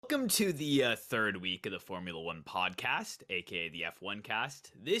Welcome to the third week of the Formula One podcast, aka the F1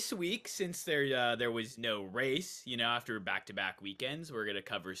 cast. This week, since there was no race, after back-to-back weekends, we're gonna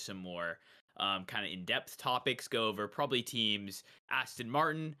cover some more kind of in-depth topics. Go over probably teams Aston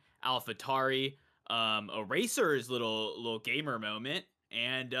Martin, Alpha Tauri, a racer's little gamer moment,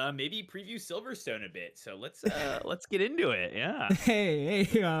 and maybe preview Silverstone a bit. So let's get into it. Yeah.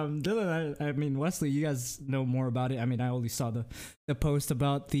 Dylan, I mean Wesley, you guys know more about it. I mean, I only saw the post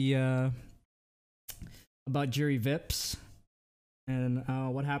about the about Jerry Vips and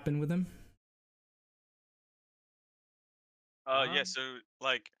what happened with him. Yeah, so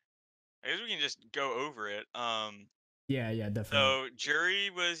like I guess we can just go over it. Yeah, definitely. So Jury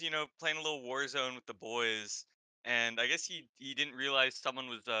was, playing a little Warzone with the boys, and I guess he didn't realize someone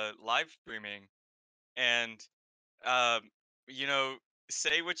was live streaming, and um, you know,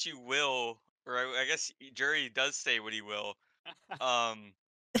 say what you will, or I guess Jury does say what he will. Um,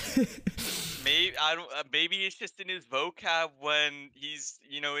 maybe I don't. Maybe it's just in his vocab when he's,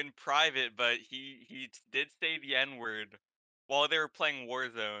 in private, but he did say the N word while they were playing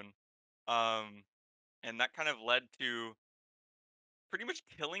Warzone. Um, and that kind of led to pretty much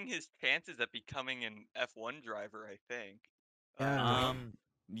killing his chances at becoming an F1 driver, I think. Yeah. Um.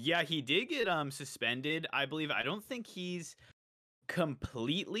 Yeah, he did get suspended. I believe. I don't think he's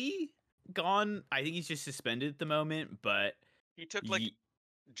completely gone. I think he's just suspended at the moment. But He took like ye-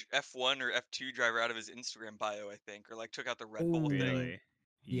 F1 or F2 driver out of his Instagram bio, I think, or like took out the Red Bull Ooh. thing. really,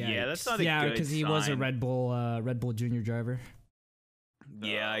 yeah, that's Yikes. not a Yeah, good because he was a sign. Red Bull Junior driver.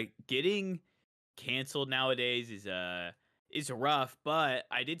 Yeah, getting canceled nowadays is rough, but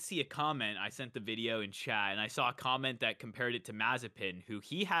I did see a comment. I sent the video in chat and I saw a comment that compared it to Mazepin, who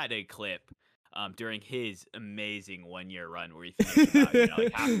he had a clip during his amazing 1 year run where he finished about,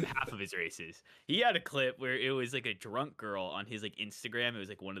 like half of his races. He had a clip where it was like a drunk girl on his like Instagram. It was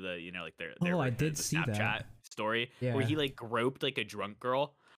like one of the, like their Oh, I version of did the see Snapchat that. story Yeah. where he like groped like a drunk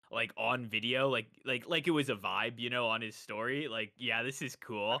girl like on video, like it was a vibe, on his story. Like, yeah, this is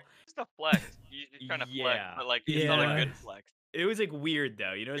cool. Just a flex. He's just trying to flex, Yeah. but like it's not a Yeah. good flex. It was like weird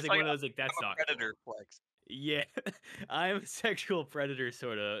though. It's It's like like one of those like I'm that's a not predator cool. flex. Yeah. I'm a sexual predator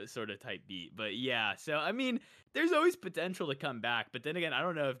sort of type beat. But yeah, so I mean, there's always potential to come back, but then again, I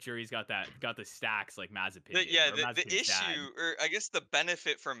don't know if Jury's got the stacks like Mazepin The, did yeah, or the Mazepin's dad. issue, or I guess the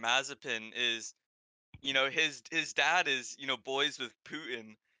benefit for Mazepin is, his dad is, boys with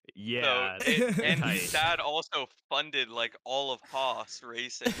Putin. So Yeah. and his Tight. dad also funded like all of Haas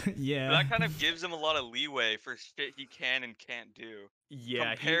racing. So Yeah. that kind of gives him a lot of leeway for shit he can and can't do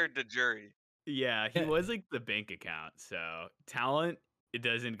Yeah, compared to Jury. he Yeah. was like the bank account. So talent, it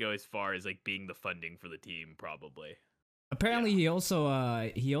doesn't go as far as like being the funding for the team, probably. Apparently, he also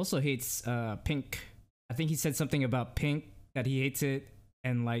hates pink. I think he said something about pink that he hates it,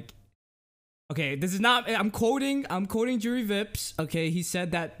 and like, okay, this is not. I'm quoting Jury Vips. Okay, he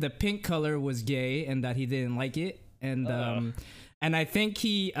said that the pink color was gay and that he didn't like it, and I think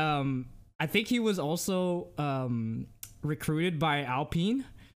he was also recruited by Alpine.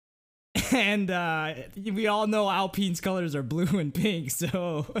 And we all know Alpine's colors are blue and pink,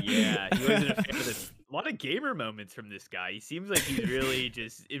 so Yeah, he wasn't a fan of this. A lot of gamer moments from this guy. He seems like he's really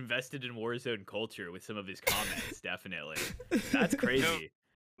just invested in Warzone culture with some of his comments. Definitely, that's crazy.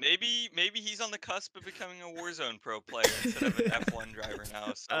 Maybe he's on the cusp of becoming a Warzone pro player instead of an F1 driver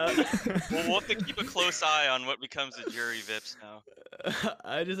now. So we'll have to keep a close eye on what becomes of Jury Vips now.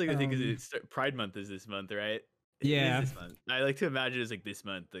 I just like to think it's Pride Month is this month, right? Yeah. It is this month. I like to imagine it's like this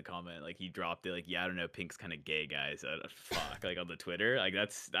month. The comment, like he dropped it, like, yeah, I don't know, pink's kind of gay, guys. Fuck, like on the Twitter, like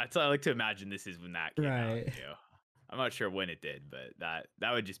that's I like to imagine this is when that came out. Right. Too. I'm not sure when it did, but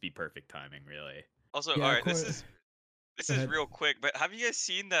that would just be perfect timing, really. Also, Yeah, all of right, this course. is Go ahead. real quick, but have you guys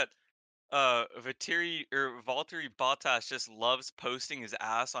seen that Valtteri Bottas just loves posting his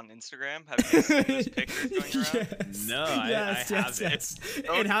ass on Instagram? Have you guys seen those pictures going around? Yes. No, I haven't. Yes.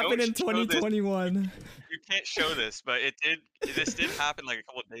 Don't- It happened don't in show this. 2021. You can't show this, but this did happen like a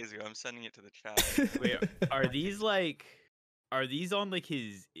couple of days ago. I'm sending it to the chat. Wait, are these on like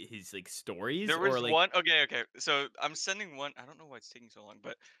his like stories There or was like one. Okay. So I'm sending one. I don't know why it's taking so long,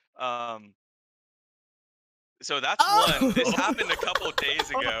 but so that's one. This happened a couple of days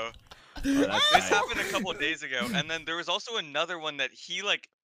ago. that's This nice. happened a couple of days ago, and then there was also another one that he like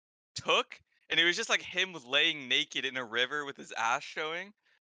took, and it was just like him laying naked in a river with his ass showing,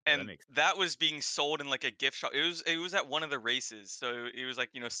 Oh, that and makes that was being sold in like a gift shop. It was at one of the races, so it was like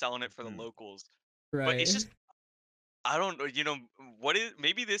selling it for the Hmm. locals. But it's Right. just I don't know. What is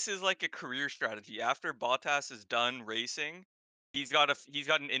maybe this is like a career strategy. After Bottas is done racing, he's got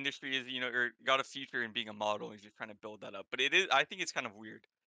an industry as or got a future in being a model. He's just trying to build that up. But I think it's kind of weird.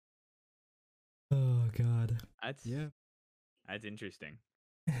 That's Yeah. That's interesting.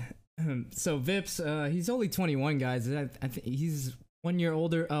 So Vips, he's only 21, guys. I think he's 1 year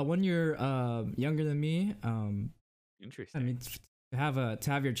older, 1 year younger than me. I Interesting. mean, to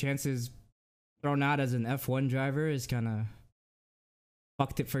have your chances thrown out as an F1 driver is kind of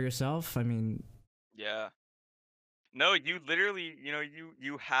fucked it for yourself. I mean, Yeah. No, you literally,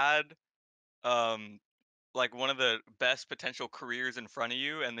 you had um like one of the best potential careers in front of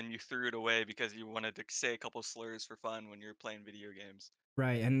you, and then you threw it away because you wanted to say a couple slurs for fun when you're playing video games.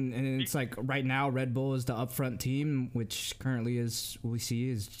 right, and it's like right now Red Bull is the upfront team, which currently is what we see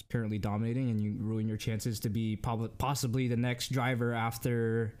is currently dominating, and you ruin your chances to be possibly the next driver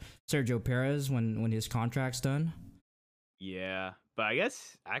after Sergio Perez when his contract's done. Yeah, but I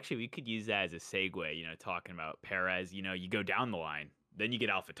guess actually we could use that as a segue. Talking about Perez. You go down the line, then you get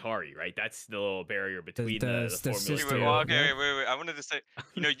AlphaTauri, right? That's the little barrier between the Formula sister, Wait, Two. well, okay, yeah. wait. I wanted to say,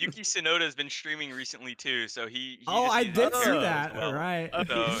 Yuki Tsunoda has been streaming recently too, so he Oh, just I needs did to see carry that. as well. Right.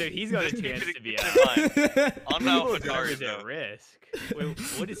 Okay, so he's got a just chance keep to be it out. in mind. On People AlphaTauri drivers at though. risk. Wait,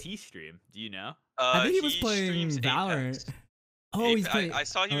 what does he stream? Do you know? I think he was playing streams Valorant. Apex. Oh, he's playing. I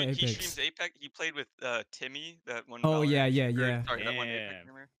saw he Apex. streams Apex. He played with Timmy, that one. Oh, yeah, Valorant yeah, streamer- yeah. Sorry, that one Apex Damn.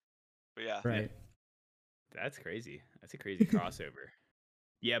 streamer. But yeah. Right. That's crazy. That's a crazy crossover.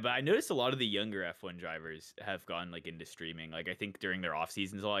 Yeah, but I noticed a lot of the younger F1 drivers have gone like into streaming. Like I think during their off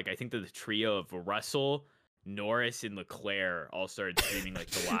seasons, like I think that the trio of Russell, Norris, and Leclerc all started streaming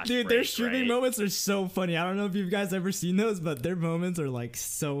like the last. Dude, their break, streaming right? moments are so funny. I don't know if you guys ever seen those, but their moments are like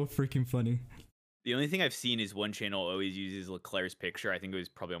so freaking funny. The only thing I've seen is one channel always uses Leclerc's picture. I think it was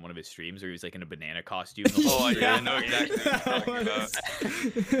probably on one of his streams where he was like in a banana costume. The whole Oh, yeah, I stream. know exactly what you're talking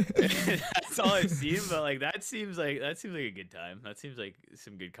about. That's all I've seen, but like that seems like a good time. That seems like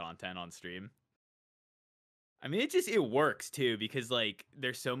some good content on stream. I mean, it works too because like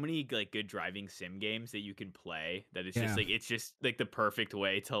there's so many like good driving sim games that you can play that it's just Yeah. like it's just like the perfect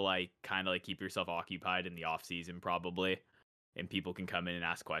way to like kind of like keep yourself occupied in the off season probably, and people can come in and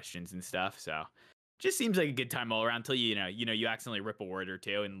ask questions and stuff. So just seems like a good time all around until you accidentally rip a word or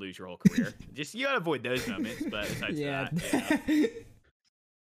two and lose your whole career. Just you gotta avoid those moments. But besides Yeah. that,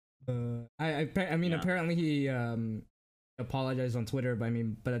 I mean, Yeah. apparently he apologized on Twitter, but I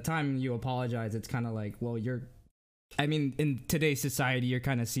mean, by the time you apologize, it's kind of like, well, I mean, in today's society, you're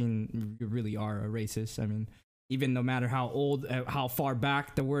kind of seen you really are a racist. I mean, even no matter how old, how far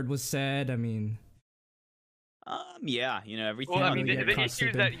back the word was said, I mean, yeah, everything. Well, I Can't mean, really the get issue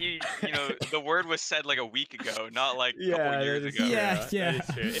is caught that the word was said like a week ago, not like a couple Yeah, years that is ago. true. Yeah, yeah. That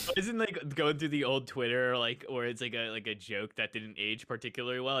is true. It wasn't like going through the old Twitter, like, or it's like a joke that didn't age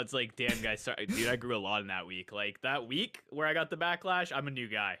particularly well. It's like, damn, guys, sorry, dude, I grew a lot in that week. Like that week where I got the backlash, I'm a new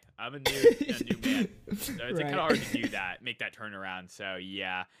guy. I'm a new man. So it's kind of hard to do that, make that turnaround. So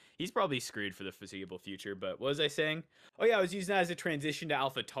yeah, he's probably screwed for the foreseeable future. But what was I saying? Oh yeah, I was using that as a transition to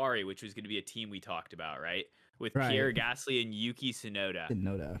AlphaTauri, which was going to be a team we talked about, right? With Right. Pierre Gasly and Yuki Tsunoda. Didn't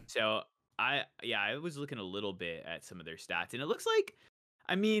know that. So I was looking a little bit at some of their stats, and it looks like,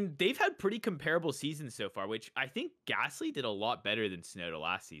 I mean, they've had pretty comparable seasons so far, which I think Gasly did a lot better than Tsunoda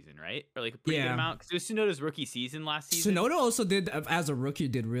last season, right? Or like a pretty good Yeah. amount, because it was Tsunoda's rookie season last season. Tsunoda also did, as a rookie,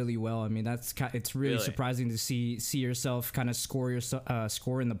 did really well. I mean, it's really Really? surprising to see yourself kind of score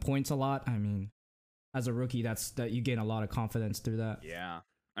in the points a lot. I mean, as a rookie, that you gain a lot of confidence through that. Yeah,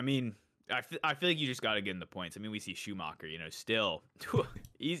 I mean, I feel like you just got to get in the points. I mean, we see Schumacher, still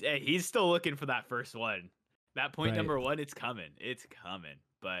he's still looking for that first one. That point Right. number one, it's coming.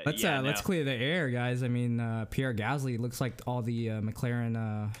 But Let's yeah, let's no. clear the air, guys. I mean, Pierre Gasly looks like all the McLaren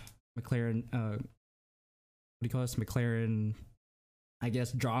what do you call this? McLaren, I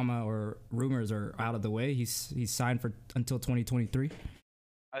guess, drama or rumors are out of the way. He's signed for until 2023.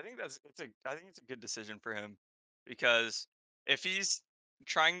 I think it's a good decision for him because if he's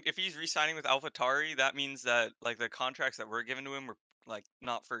re-signing with AlphaTauri, that means that like the contracts that were given to him were like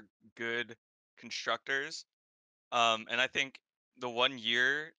not for good constructors. And I think the 1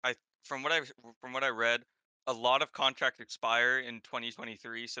 year, from what I read, a lot of contracts expire in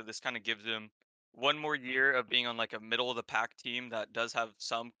 2023, so this kind of gives him one more year of being on like a middle of the pack team that does have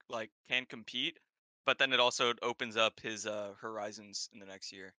some like can compete, but then it also opens up his horizons in the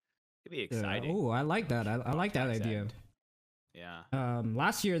next year. It'd be exciting. Oh, I like that. I like that Contract's idea. end. Yeah,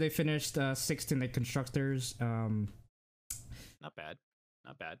 Last year they finished sixth in the constructors. not bad.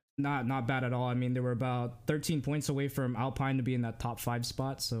 Not bad at all. I mean, they were about 13 points away from Alpine to be in that top 5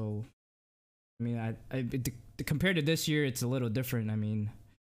 spot. So, I mean, compared to this year, it's a little different. I mean,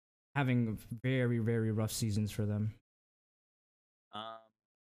 having very, very rough seasons for them.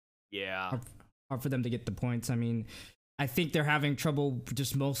 Yeah. Hard for them to get the points. I mean, I think they're having trouble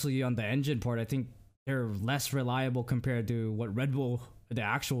just mostly on the engine part. I think they're less reliable compared to what Red Bull, the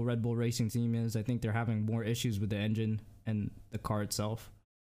actual Red Bull racing team is. I think they're having more issues with the engine and the car itself.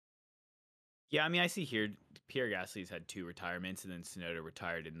 Yeah, I mean, I see here Pierre Gasly's had 2 retirements, and then Tsunoda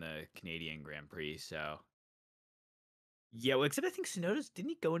retired in the Canadian Grand Prix. So, yeah, well, except I think Tsunoda's didn't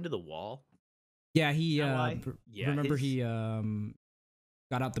he go into the wall? Yeah, he Yeah, remember his- he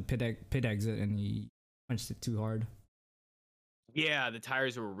got out the pit exit and he punched it too hard. Yeah, the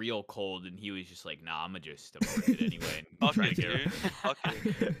tires were real cold, and he was just like, "Nah, I'm gonna abort it anyway." And Fuck try it, to get dude. Fuck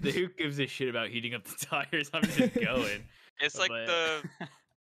it. Who gives a shit about heating up the tires? I'm just going. It's like But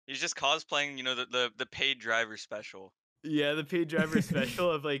he's just cosplaying, the paid driver special. yeah, the paid driver special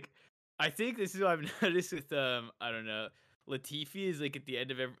of like, I think this is what I've noticed with I don't know, Latifi is like at the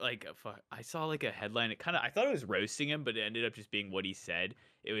end of every like fuck, I saw like a headline. It kind of I thought it was roasting him, but it ended up just being what he said.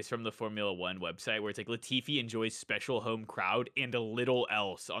 It was from the Formula One website where it's like Latifi enjoys special home crowd and a little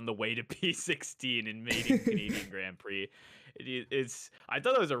else on the way to P16 in maiden Canadian Grand Prix. It's I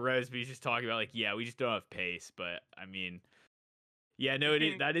thought it was a roast, but he's just talking about like, yeah, we just don't have pace. But I mean, yeah, no, it is.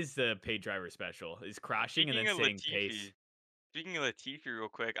 Speaking, That is the paid driver special. Is crashing and speaking then of saying pace. Latifi, speaking of Latifi, real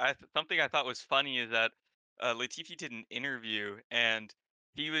quick, something I thought was funny is that Latifi did an interview and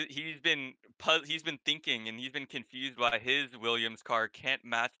he's been thinking and he's been confused why his Williams car can't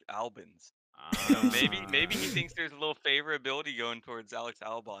match Albon's. Maybe he Ah. thinks there's a little favorability going towards Alex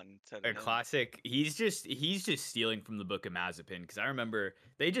Albon instead A of him. classic. He's just stealing from the book of Mazepin because I remember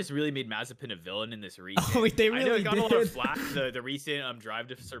they just really made Mazepin a villain in this recent. Oh, they I know really it got a lot of did. flack the recent Drive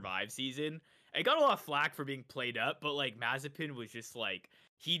to Survive season. It got a lot of flack for being played up, but like Mazepin was just like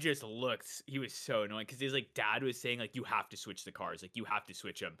he was so annoying because his like dad was saying like you have to switch the cars, like you have to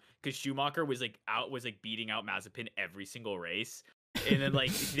switch them because Schumacher was like beating out Mazepin every single race. And then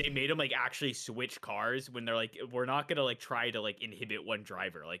like they made him like actually switch cars when they're like we're not gonna like try to like inhibit one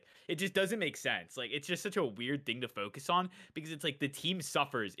driver. Like it just doesn't make sense. Like it's just such a weird thing to focus on because it's like the team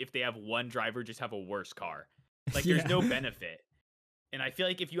suffers if they have one driver just have a worse car. Like there's no benefit. And I feel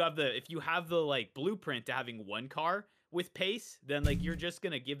like if you have the like blueprint to having one car with pace, then like you're just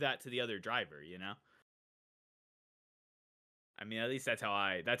gonna give that to the other driver, you know? I mean, at least that's how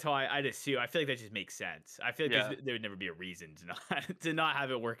I'd assume. I feel like that just makes sense. I feel like Yeah. there would never be a reason to not to not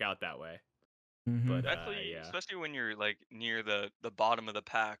have it work out that way. Mhm. But Especially, yeah. especially when you're like near the bottom of the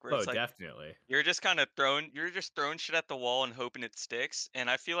pack, where Oh, it's like definitely. you're just throwing shit at the wall and hoping it sticks. And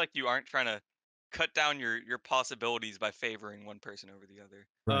I feel like you aren't trying to cut down your possibilities by favoring one person over the other.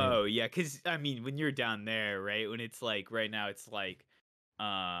 Right. Oh, yeah, cuz I mean, when you're down there, right? When it's like right now it's like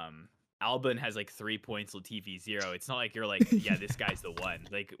Albon has like 3 points, Latifi 0. It's not like you're like, yeah, this guy's the one.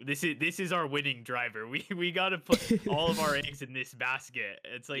 Like this is our winning driver. We got to put all of our eggs in this basket.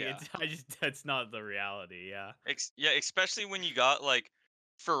 It's like Yeah. that's not the reality, yeah. Yeah, especially when you got like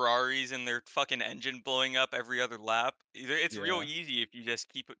Ferraris and their fucking engine blowing up every other lap. It's real Yeah. easy if you just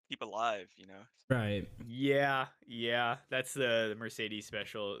keep alive. Right. Yeah. That's the Mercedes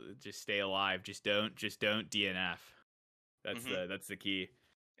special. Just stay alive. Just don't DNF. That's the key.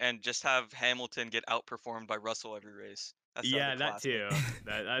 And just have Hamilton get outperformed by Russell every race. That's the Yeah, other that classic. too.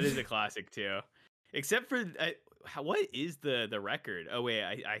 That is a classic too. Except for what is the record? Oh wait,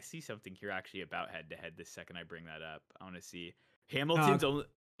 I see something here actually about head to head. The second I bring that up, I want to see Hamilton's only.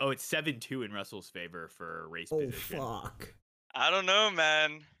 Oh, it's 7-2 in Russell's favor for race position. Fuck. I don't know,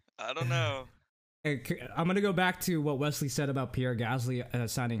 man. I don't know. I'm gonna go back to what Wesley said about Pierre Gasly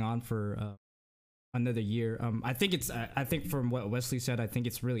signing on for another year. I think from what Wesley said, I think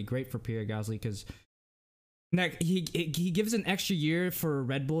it's really great for Pierre Gasly because he gives an extra year for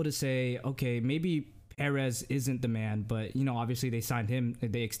Red Bull to say, okay, maybe Perez isn't the man, but obviously they signed him,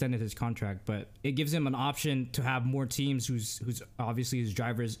 they extended his contract, but it gives him an option to have more teams whose obviously his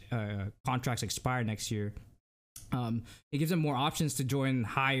drivers contracts expire next year. It gives him more options to join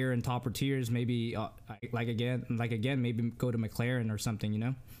higher and topper tiers, maybe like again, maybe go to McLaren or something,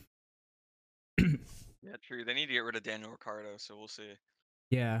 Yeah, true. They need to get rid of Daniel Ricciardo, so we'll see.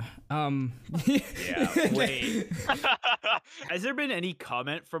 Yeah. Yeah. Wait. Has there been any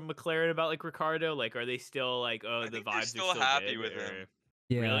comment from McLaren about like Ricardo? Like, are they still like, oh, I the think they're vibes still are still happy good, with or- him.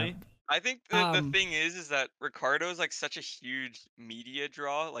 Yeah. Really? I think the thing is that Ricardo is like such a huge media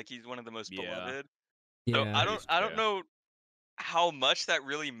draw. Like he's one of the most Yeah. beloved. So Yeah. I That is don't true. know how much that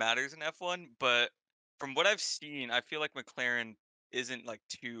really matters in F1, but from what I've seen, I feel like McLaren isn't like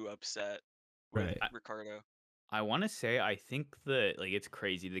too upset with Right. Ricardo. I want to say I think it's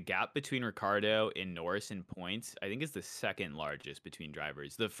crazy. The gap between Ricardo and Norris in points, I think is the second largest between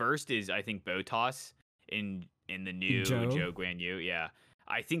drivers. The first is I think Bottas in the new Joe? Joe Guan Yu. Yeah.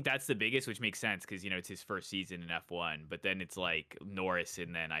 I think that's the biggest, which makes sense because it's his first season in F1. But then it's like Norris,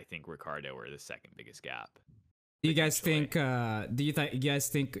 and then I think Ricardo are the second biggest gap. Do you guys think? You guys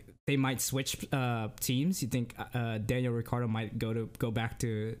think they might switch teams? You think Daniel Ricciardo might go back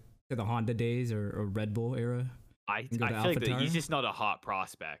to the Honda days or Red Bull era? I feel like he's just not a hot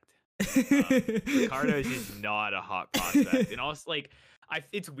prospect. Ricardo is just not a hot prospect, and also like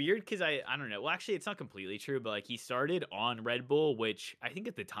it's weird because I don't know. Well, actually, it's not completely true, but like he started on Red Bull, which I think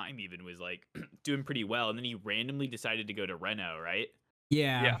at the time even was like doing pretty well, and then he randomly decided to go to Renault, right?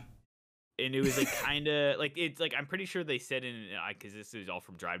 Yeah. And it was like kind of like it's like I'm pretty sure they said in because this is all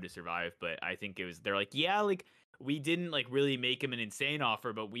from Drive to Survive, but I think they're like like we didn't like really make him an insane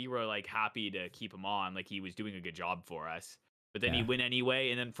offer, but we were like happy to keep him on, like he was doing a good job for us. But then he went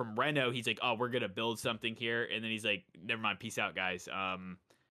anyway, and then from Renault he's like, oh, we're gonna build something here, and then he's like, never mind, peace out, guys. I'm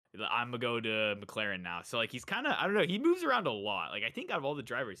gonna go to McLaren now. So like he's kind of, I don't know, he moves around a lot. Like I think out of all the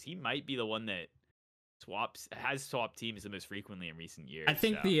drivers, he might be the one that has swapped teams the most frequently in recent years. I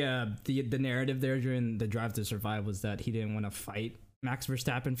think the narrative there during the Drive to Survive was that he didn't want to fight Max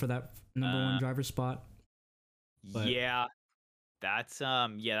Verstappen for that number one driver spot. But yeah, that's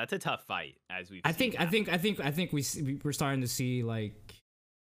a tough fight as we've. I think we're starting to see like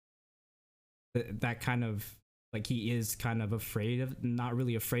that kind of like he is kind of not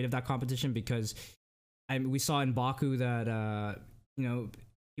really afraid of that competition, because we saw in Baku that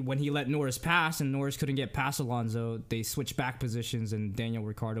when he let Norris pass and Norris couldn't get past Alonso, they switched back positions, and Daniel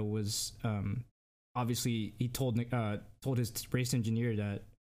Ricciardo was obviously he told his race engineer that,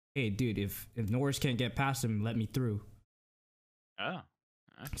 hey dude, if Norris can't get past him, let me through. Oh.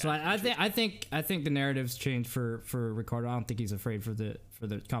 Okay. So I think the narrative's changed for Ricciardo. I don't think he's afraid for the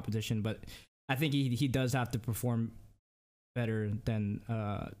competition, but I think he does have to perform better than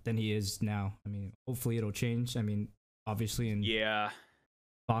he is now. I mean, hopefully it'll change. I mean, obviously in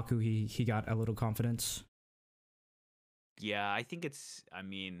Baku he got a little confidence. Yeah, I think it's. I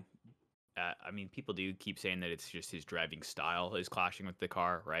mean, people do keep saying that it's just his driving style is clashing with the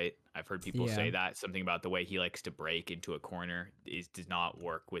car, right? I've heard people say that something about the way he likes to brake into a corner is not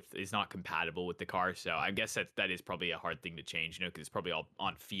compatible with the car. So I guess that is probably a hard thing to change, because it's probably all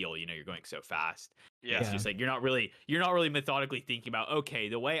on feel. You're going so fast. Yeah, it's just like you're not really methodically thinking about, okay,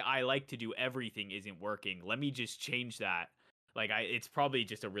 the way I like to do everything isn't working. Let me just change that. Like it's probably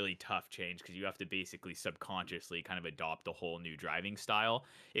just a really tough change, because you have to basically subconsciously kind of adopt a whole new driving style.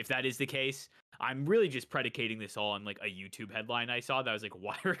 If that is the case, I'm really just predicating this all on like a YouTube headline I saw that was like,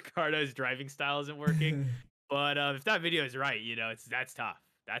 why Ricardo's driving style isn't working. But if that video is right, that's tough.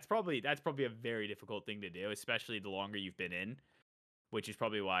 That's probably a very difficult thing to do, especially the longer you've been in, which is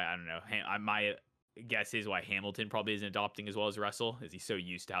probably why, I don't know, my guess is why Hamilton probably isn't adopting as well as Russell, is he's so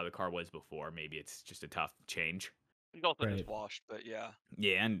used to how the car was before. Maybe it's just a tough change. He's also just washed, but yeah.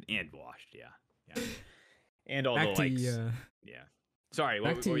 Yeah, and washed, yeah. And all back the likes. Yeah. Sorry,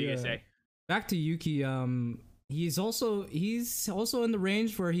 what were you gonna say? Back to Yuki. He's also in the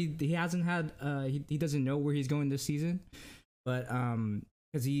range where he hasn't had he doesn't know where he's going this season, but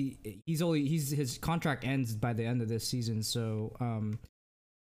because his contract ends by the end of this season, so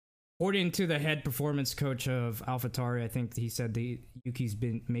according to the head performance coach of AlphaTauri, I think he said Yuki's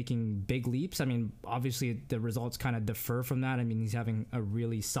been making big leaps. I mean, obviously the results kind of differ from that. I mean, he's having a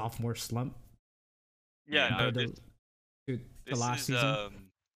really sophomore slump. Yeah, to last season.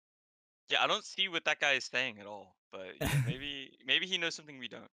 I don't see what that guy is saying at all. But maybe he knows something we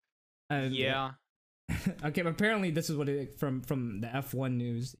don't. Yeah. Okay, but apparently this is what from the F1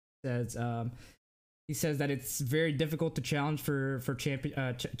 news says. He says that it's very difficult to challenge for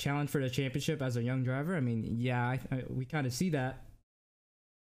the championship as a young driver. I mean, we kind of see that,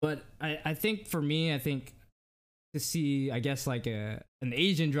 but I think for me, to see, I guess, like an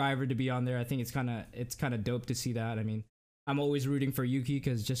Asian driver to be on there, I think it's kind of dope to see that. I mean, I'm always rooting for Yuki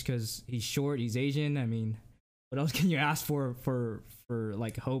because he's short, he's Asian. I mean, what else can you ask for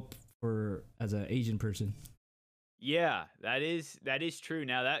like hope for as an Asian person? Yeah, that is true.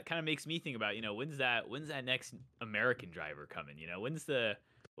 Now that kind of makes me think about, when's that next American driver coming?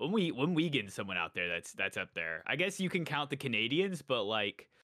 When we get someone out there that's up there. I guess you can count the Canadians, but like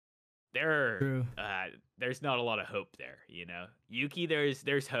there's not a lot of hope there. Yuki,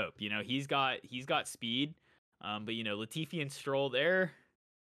 there's hope. He's got speed, but Latifi and Stroll, they're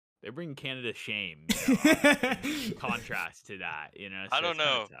bringing Canada shame. In contrast to that, so I don't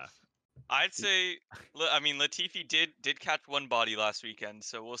know. I'd say, I mean, Latifi did catch one body last weekend,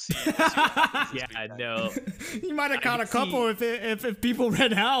 so we'll see. What happens this weekend. No. You might have caught a couple if people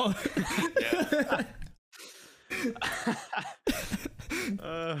read out.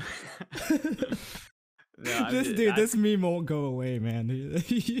 No, I'm this just, dude, that's this meme won't go away, man.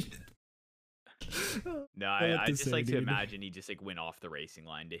 No, What I to just say, like to dude. imagine he just like went off the racing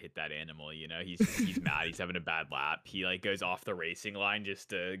line to hit that animal. You know, he's mad. He's having a bad lap. He like goes off the racing line just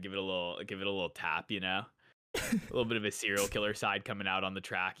to give it a little tap. You know, a little bit of a serial killer side coming out on the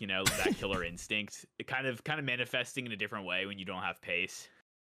track. You know, that killer instinct, it kind of manifesting in a different way when you don't have pace.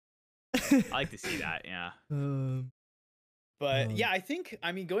 I like to see that. Yeah. But yeah,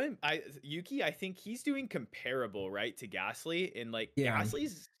 I mean, Yuki, I think he's doing comparable, right, to Gasly, and like Yeah.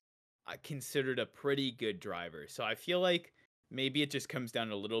 Gasly's considered a pretty good driver. So I feel like maybe it just comes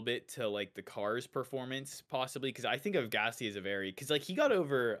down a little bit to like the car's performance, possibly, because I think of Gasly as because like he got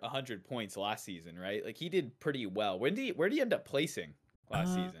over 100 points last season, right? Like he did pretty well. Where did he end up placing last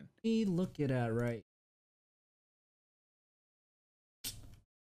season? Let me look at that right.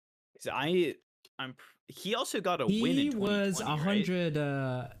 'Cause he also got a win in He 2020, was right? 100.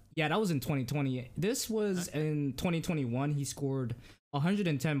 Yeah, that was in 2020. This was in 2021. He scored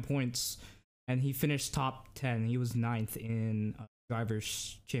 110 points, and he finished top 10. He was 9th in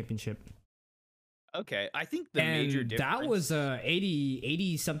drivers' championship. Okay, I think the major difference that was a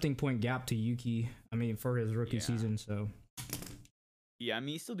 80 something point gap to Yuki. I mean, for his rookie season. So yeah, I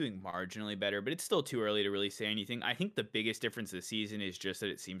mean, he's still doing marginally better, but it's still too early to really say anything. I think the biggest difference this season is just that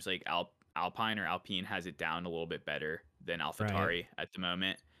it seems like Alpine has it down a little bit better than AlphaTauri at the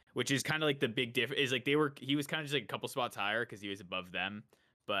moment, which is kind of like the big difference. Is like he was kind of just like a couple spots higher because he was above them.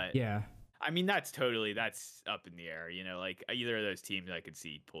 But yeah, I mean, that's up in the air. You know, like either of those teams I could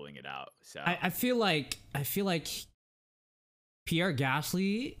see pulling it out. So I feel like Pierre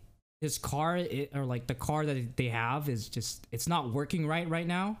Gasly, his car, or like the car that they have, is just, it's not working right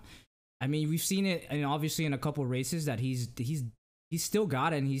now. I mean, we've seen it, and obviously in a couple races that he's still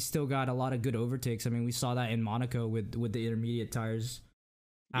got it, and he's still got a lot of good overtakes. I mean, we saw that in Monaco with the intermediate tires.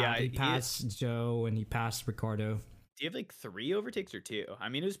 Yeah, he passed Joe and he passed Ricardo. Do you have like 3 overtakes or 2? I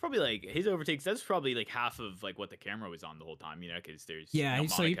mean, it was probably like his overtakes. That's probably like half of like what the camera was on the whole time, you know, because there's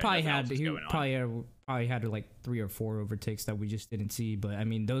so he probably had like 3 or 4 overtakes that we just didn't see. But I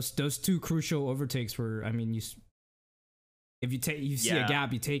mean, those 2 crucial overtakes were, I mean, if you see a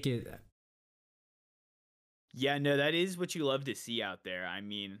gap, you take it. Yeah, no, that is what you love to see out there. I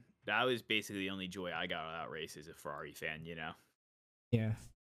mean, that was basically the only joy I got out of that race as a Ferrari fan, you know? Yeah.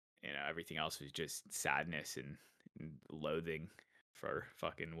 You know, everything else was just sadness and loathing for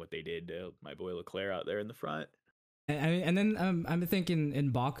fucking what they did to my boy Leclerc out there in the front. And then I'm thinking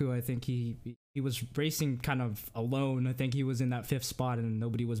in Baku, I think he was racing kind of alone. I think he was in that 5th spot and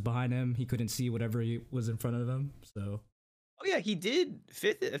nobody was behind him. He couldn't see whatever was in front of him. So. Oh yeah, he did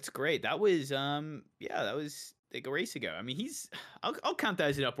 5th. That's great. That was that was like a race ago. I mean, I'll count that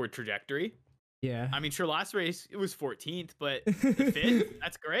as an upward trajectory. Yeah. I mean, sure, last race it was 14th, but the 5th,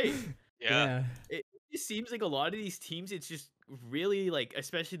 that's great. Yeah. It just seems like a lot of these teams, it's just really like,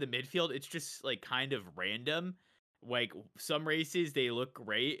 especially the midfield, it's just like kind of random. Like some races they look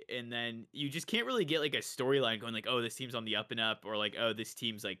great, and then you just can't really get like a storyline going like, oh, this team's on the up and up, or like, oh, this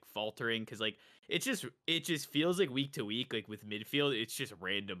team's like faltering, because like it just feels like week to week, like with midfield, it's just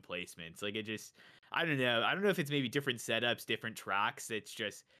random placements. Like I don't know if it's maybe different setups, different tracks. It's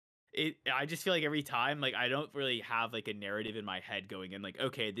just I just feel like every time, like I don't really have like a narrative in my head going in like,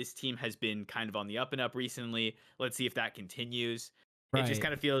 okay, this team has been kind of on the up and up recently, let's see if that continues. It just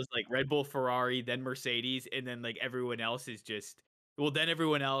kind of feels like Red Bull, Ferrari, then Mercedes, and then like everyone else is just, well, then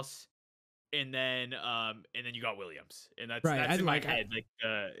everyone else, and then you got Williams, and that's in my head, like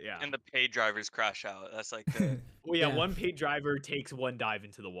And the paid drivers crash out. That's like one paid driver takes one dive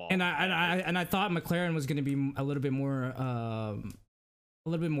into the wall, and I thought McLaren was going to be a little bit more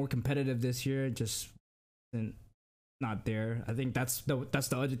competitive this year, just not there. I think that's the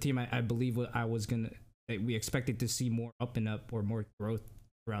other team I believe we expected to see more up and up or more growth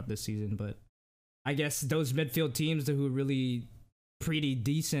throughout this season. But I guess those midfield teams who were really pretty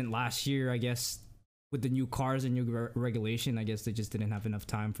decent last year, I guess with the new cars and new regulation, I guess they just didn't have enough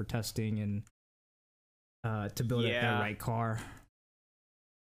time for testing and to build that right car.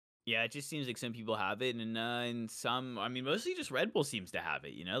 Yeah, it just seems like some people have it, and some, I mean, mostly just Red Bull seems to have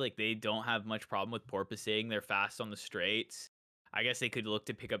it, you know? Like, they don't have much problem with porpoising. They're fast on the straights. I guess they could look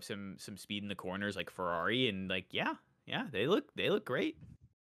to pick up some speed in the corners like Ferrari, and like, yeah, they look great.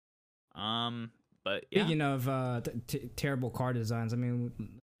 But yeah. Speaking of terrible car designs, I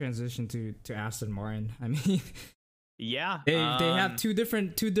mean, transition to Aston Martin. I mean, yeah, they have two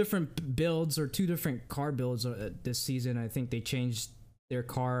different builds or 2 different car builds this season. I think they changed their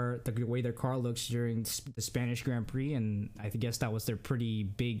car, the way their car looks during the Spanish Grand Prix, and I guess that was their pretty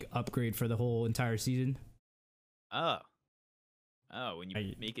big upgrade for the whole entire season. Oh, when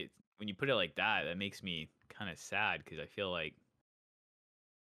you when you put it like that, that makes me kind of sad because I feel like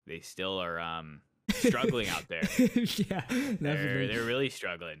they still are struggling out there. Yeah, definitely. They're really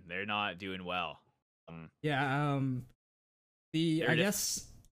struggling. They're not doing well. Yeah. The They're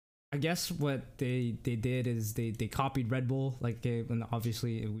I guess what they did is they copied Red Bull, like and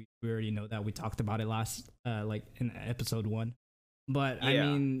obviously we already know that, we talked about it last like in episode 1, but I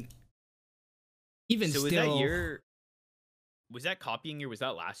Yeah. mean, even So still, was that copying year? Was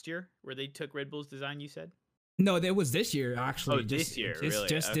that last year where they took Red Bull's design? You said. no, that was this year actually. Oh, this year, really?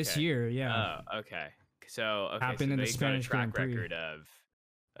 Just this Okay. year, yeah. Oh, okay. So Happened in the they got a Spanish track Grand Prix. record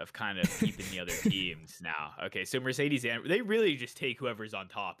of kind of keeping the other teams now. Okay, so Mercedes and they really just take whoever's on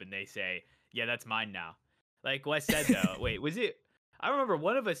top and they say, "Yeah, that's mine now." Like Wes said though. Wait, was it? I remember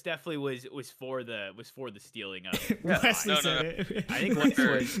one of us definitely was for the stealing of. Wesley No, no, said no. it. I think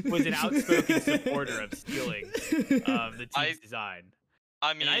Wes was an outspoken supporter of stealing the team's design.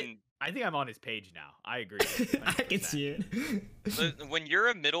 I And mean, I think I'm on his page now. I agree. I can see it. when you're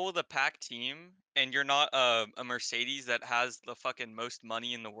a middle of the pack team and you're not a Mercedes that has the fucking most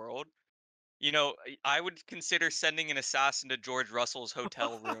money in the world, you know, I would consider sending an assassin to George Russell's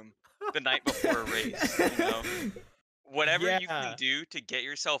hotel room the night before a race. You know, whatever you can Yeah. do to get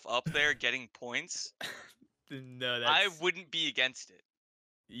yourself up there, getting points, No, I that's wouldn't be against it.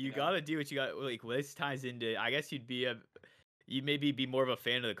 you know? gotta do what you got. Like this ties into. I guess you maybe be more of a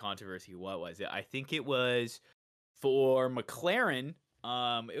fan of the controversy. What was it? I think it was for McLaren.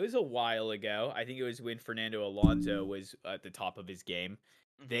 It was a while ago. I think it was when Fernando Alonso was at the top of his game.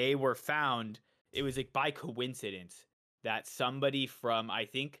 Mhm. They were found. It was like by coincidence that somebody from I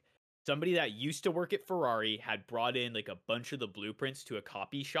think somebody that used to work at Ferrari had brought in like a bunch of the blueprints to a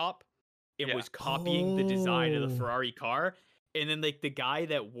copy shop and Yeah. was copying the design of the Oh. Ferrari car. And then like the guy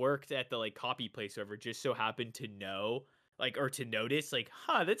that worked at the like copy place over just so happened to know like or to notice like,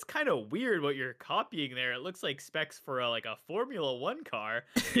 huh, that's kind of weird what you're copying there. It looks like specs for like a Formula One car.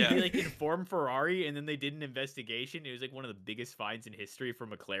 Yeah. He like informed Ferrari and then they did an investigation. It was like one of the biggest finds in history for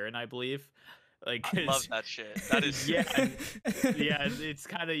McLaren, I believe. Like I love that shit. That is yeah, yeah, it's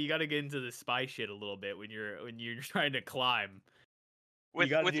kind of you got to get into the spy shit a little bit when you're trying to climb. You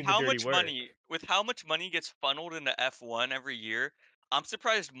got to do the how dirty much work. money gets funneled into F1 every year. I'm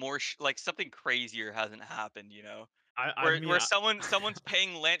surprised more like something crazier hasn't happened. You know, I mean, where someone's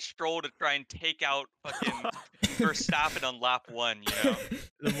paying Lance Stroll to try and take out fucking Verstappen on lap 1. You know,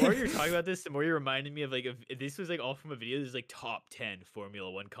 the more you're talking about this, the more you're reminding me of like if this was like all from a video. This is like top 10 Formula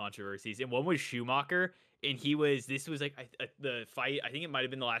One controversies, and one was Schumacher, and this was like the fight. I think it might have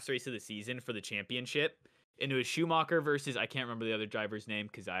been the last race of the season for the championship, and it was Schumacher versus I can't remember the other driver's name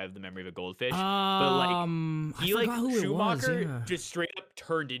because I have the memory of a goldfish. But like I he like forgot who it was. Schumacher Yeah. just straight up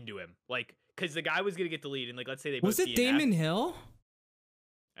turned into him, like because the guy was gonna get the lead, and like let's say they Was both it DNF. Damon Hill?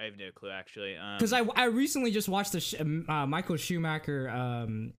 I have no clue actually. Because I recently just watched the Michael Schumacher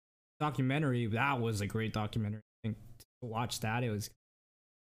documentary. That was a great documentary. I think to watch that, it was.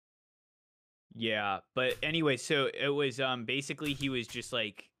 Yeah, but anyway, so it was basically he was just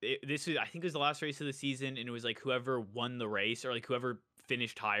like this was I think it was the last race of the season, and it was like whoever won the race or like whoever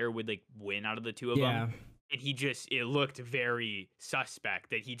finished higher would like win out of the two of them. And it looked very suspect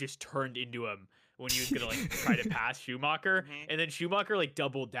that he just turned into him when he was gonna like try to pass Schumacher, Mhm. and then Schumacher like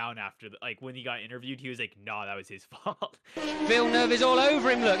doubled down after like when he got interviewed, he was like, "Nah, that was his fault." Villeneuve is all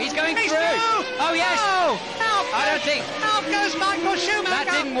over him. Look, he's going through. Oh yes. I don't think. Out goes Michael Schumacher. That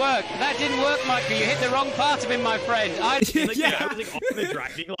didn't work. That didn't work, Michael. You hit the wrong part of him, my friend. Like, Yeah. the guy was like on the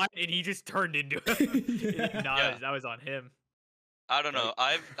driving line, and he just turned into him. Nah, Yeah. that was on him. I don't know.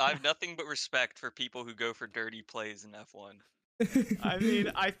 I've nothing but respect for people who go for dirty plays in F1. I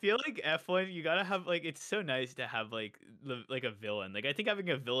mean, I feel like F1, you gotta have like it's so nice to have like like a villain. Like I think having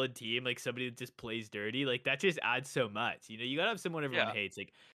a villain team, like somebody that just plays dirty, like that just adds so much. You know, you gotta have someone everyone Yeah. hates.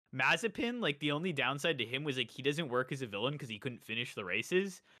 Like Mazepin, like the only downside to him was like he doesn't work as a villain because he couldn't finish the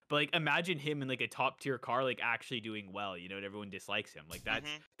races. But like imagine him in like a top tier car, like actually doing well. You know, and everyone dislikes him. Like Mhm.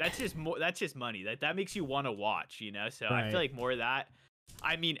 that's just more. That's just money. That makes you want to watch. You know, so I Right. feel like more of that.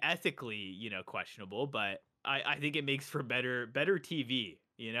 I mean, ethically, you know, questionable, but I think it makes for better TV,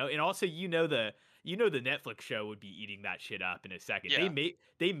 you know, and also you know the Netflix show would be eating that shit up in a second. Yeah.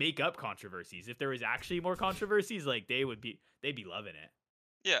 They make up controversies. If there was actually more controversies, like they'd be loving it.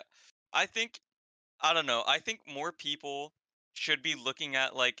 Yeah. I don't know. I think more people should be looking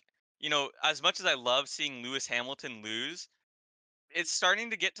at like, you know, as much as I love seeing Lewis Hamilton lose, it's starting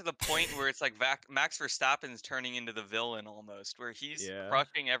to get to the point where it's like Max Verstappen's turning into the villain almost, where he's Yeah.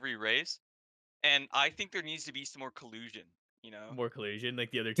 crushing every race. And I think there needs to be some more collusion you know. More collusion,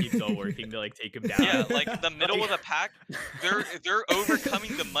 like the other team's all working to like take him down. Yeah, like the middle of the pack, they're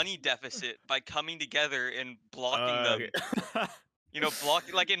overcoming the money deficit by coming together and blocking them. Okay. You know,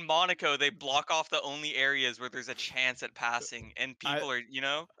 like in Monaco, they block off the only areas where there's a chance at passing, and I people are, you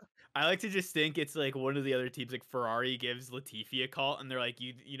know. I like to just think it's like one of the other teams, like Ferrari gives Latifi a call, and they're like,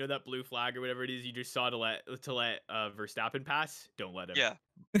 you know that blue flag or whatever it is you just saw to let Verstappen pass. Don't let him. Yeah.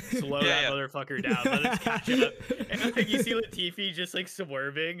 Slow Yeah, that yeah. motherfucker down. Let him catch up. And like you see Latifi just like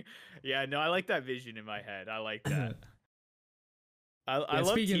swerving. Yeah, no, I like that vision in my head. I like that. I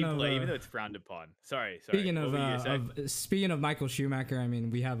love team play, even though it's frowned upon. Sorry. Speaking What were you gonna say? speaking of Michael Schumacher, I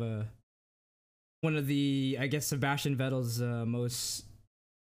mean, we have one of the, I guess, Sebastian Vettel's most.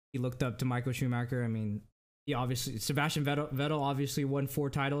 He looked up to Michael Schumacher. I mean, Sebastian Vettel obviously won 4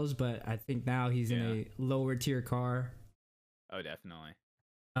 titles, but I think now he's in a lower tier car. Oh, definitely.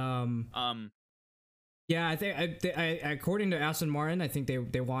 Yeah, I think according to Aston Martin, I think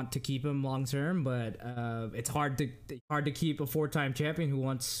they want to keep him long term, but it's hard to keep a 4-time champion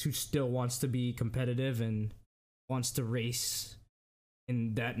who still wants to be competitive and wants to race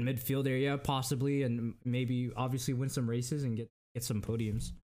in that midfield area possibly, and maybe obviously win some races and get some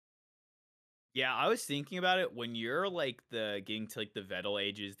podiums. Yeah, I was thinking about it when you're like getting to like the Vettel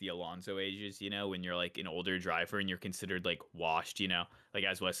ages, the Alonso ages, you know, when you're like an older driver and you're considered like washed, you know, like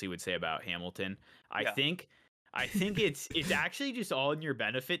as Wesley would say about Hamilton. I think it's actually just all in your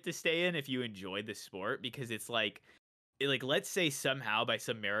benefit to stay in if you enjoy the sport, because it's like let's say somehow by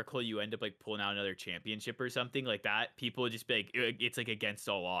some miracle you end up like pulling out another championship or something like that, people would just be like, it's like against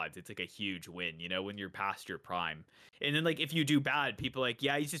all odds. It's like a huge win, you know, when you're past your prime. And then like if you do bad, people are like,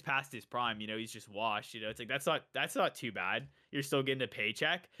 yeah, he's just past his prime, you know, he's just washed, you know. It's like that's not too bad. You're still getting a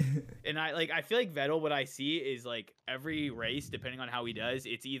paycheck. And I feel like Vettel, what I see is like every race, depending on how he does,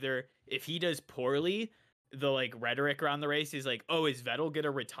 it's either if he does poorly, the like rhetoric around the race is like, oh, is Vettel gonna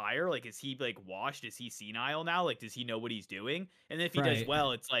retire? Like, is he like washed? Is he senile now? Like, does he know what he's doing? And then if he does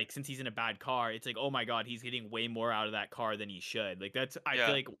well, it's like, since he's in a bad car, it's like, oh my god, he's getting way more out of that car than he should. Like, that's I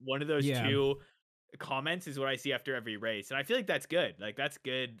feel like one of those two comments is what I see after every race, and I feel like that's good. Like, that's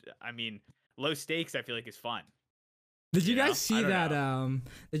good. I mean, low stakes, I feel like is fun. Did you guys see that?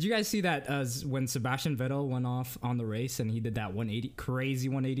 Did you guys see that when Sebastian Vettel went off on the race and he did that crazy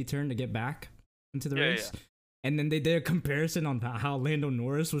 180 turn to get back into the race? And then they did a comparison on how Lando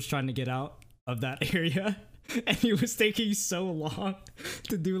Norris was trying to get out of that area, and he was taking so long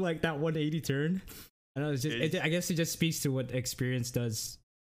to do like that 180 turn. And I guess it just speaks to what experience does.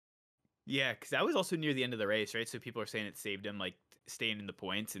 Yeah, because that was also near the end of the race, right? So people are saying it saved him, like staying in the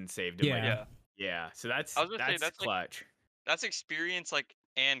points and saved him. Yeah. So that's clutch. Like, that's experience, like,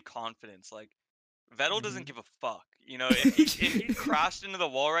 and confidence. Like, Vettel doesn't give a fuck. You know, if he crashed into the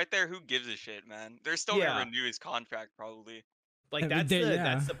wall right there, who gives a shit, man? They're still gonna renew his contract probably. Like that's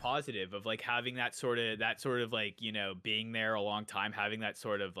the positive of like having that sort of like, you know, being there a long time, having that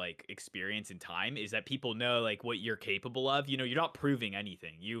sort of like experience and time, is that people know like what you're capable of. You know, you're not proving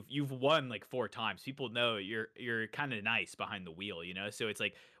anything. You've won like 4 times. People know you're kind of nice behind the wheel, you know. So it's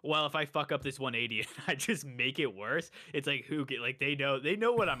like, well, if I fuck up this 180 and I just make it worse, it's like they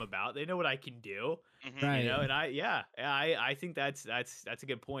know what I'm about. They know what I can do. Right. You know, and I think that's a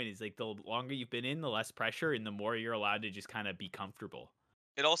good point. Is like the longer you've been in, the less pressure and the more you're allowed to just kind of be comfortable.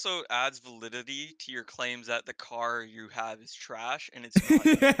 It also adds validity to your claims that the car you have is trash and it's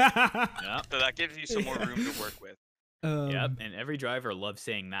not. So that gives you some more room to work with. Yep, and every driver loves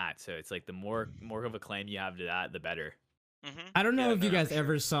saying that. So it's like the more of a claim you have to that, the better. I don't know if you guys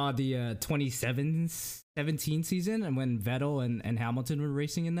ever saw the 2017 season, and when Vettel and Hamilton were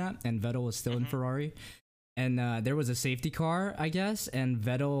racing in that, and Vettel was still in Ferrari, and there was a safety car, I guess, and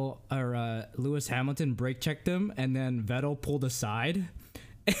Lewis Hamilton brake checked him, and then Vettel pulled aside,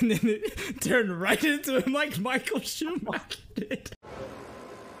 and then it turned right into him like Michael Schumacher did.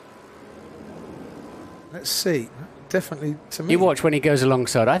 Let's see. Definitely to me. You watch when he goes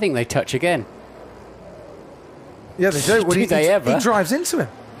alongside. I think they touch again. Yeah, they do. Do they ever? He drives into him.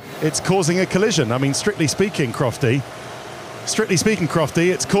 It's causing a collision. I mean, strictly speaking, Crofty,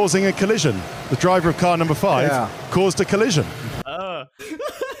 it's causing a collision. The driver of car number 5 caused a collision.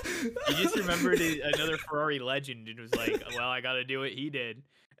 He just remembered another Ferrari legend and was like, well, I got to do what he did.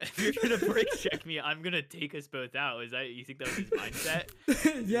 If you're going to brake check me, I'm going to take us both out. You think that was his mindset?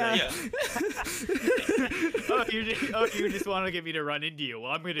 Yeah. You just want to get me to run into you.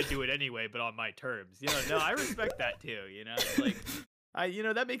 Well, I'm going to do it anyway, but on my terms. You know, no, I respect that too. You know, it's like,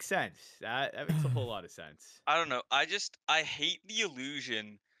 that makes sense. That makes a whole lot of sense. I don't know. I hate the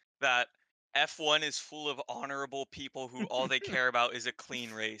illusion that F1 is full of honorable people who all they care about is a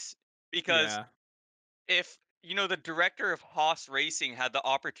clean race. Because if you know, the director of Haas Racing had the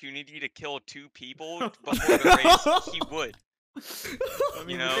opportunity to kill 2 people before the race, he would. I mean,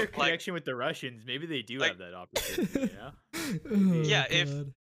 You with their know, like, connection with the Russians, maybe they do like, have that opportunity. You know? Oh, yeah,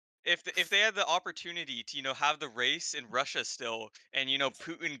 God. if they had the opportunity to, you know, have the race in Russia still, and you know,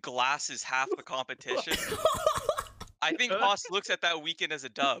 Putin glasses half the competition, I think Haas looks at that weekend as a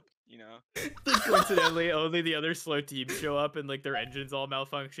dub. You know, Like, coincidentally, only the other slow teams show up and like their engines all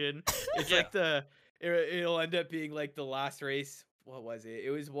malfunction. It's Yeah. like it'll end up being like the last race. What was it?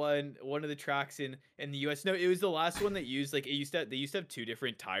 It was one of the tracks in the US. No, it was the last one that used like they used to have 2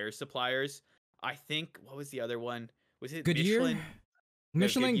 different tire suppliers. I think what was the other one? Was it Goodyear? Michelin? No,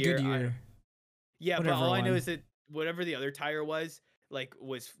 Michelin, Goodyear. Yeah, but Whatever all I know one. is that whatever the other tire was, like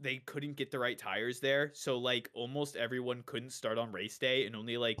was they couldn't get the right tires there. So like almost everyone couldn't start on race day and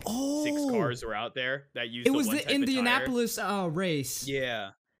only like 6 Oh, cars were out there that used it the was one the type of tire. Indianapolis race. Yeah.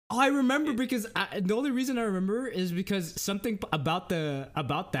 Oh, I remember It- because the only reason I remember is because something about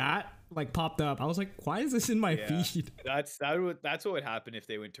that like popped up. I was like, why is this in my Yeah. feed? That's what would happen if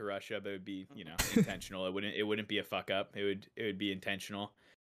they went to Russia, but it would be, you know, intentional. It wouldn't be a fuck up. It would be intentional.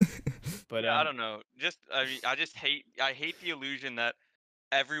 But yeah, I don't know. I mean, I hate the illusion that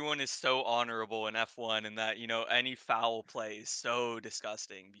everyone is so honorable in F1 and that, you know, any foul play is so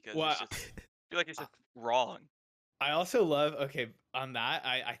disgusting because well, it's just, I feel like it's just wrong. I also love, okay, on that,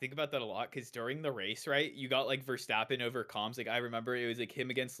 I think about that a lot because during the race, right, you got like Verstappen over comms. Like I remember it was like him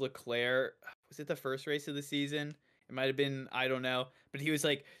against Leclerc. Was it the first race of the season? It might have been, I don't know. But he was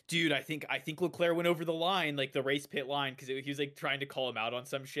like, dude, I think Leclerc went over the line, like the race pit line, because he was like trying to call him out on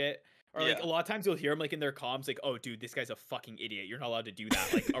some shit. Or like Yeah. a lot of times you'll hear him like in their comms, like, oh, dude, this guy's a fucking idiot. You're not allowed to do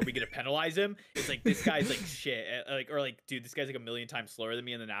that. Like, are we gonna penalize him? It's like this guy's like shit. Like, or like, dude, this guy's like a million times slower than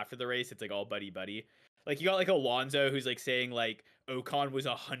me. And then after the race, it's like all buddy buddy. Like you got like Alonso who's like saying like Ocon was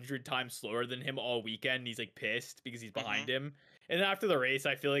 100 times slower than him all weekend. And he's like pissed because he's behind him. And then after the race,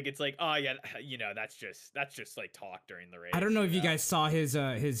 I feel like it's like, oh yeah, you know, that's just like talk during the race. I don't know if you know? guys saw his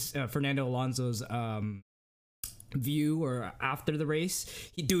Fernando Alonso's view or after the race.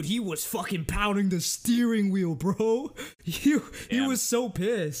 He was fucking pounding the steering wheel, bro. He Damn. was so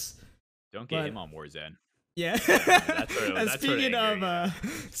pissed. Don't get but- him on Warzone. Yeah. That's sort of- And that's sort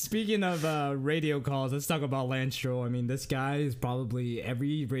of speaking of radio calls, let's talk about Lance Stroll. I mean, this guy is probably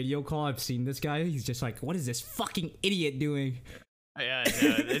every radio call I've seen this guy, he's just like, what is this fucking idiot doing? Yeah,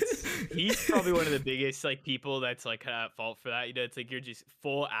 no, he's probably one of the biggest like people that's like at fault for that. You know, it's like you're just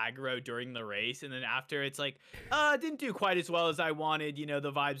full aggro during the race, and then after it's like, didn't do quite as well as I wanted. You know,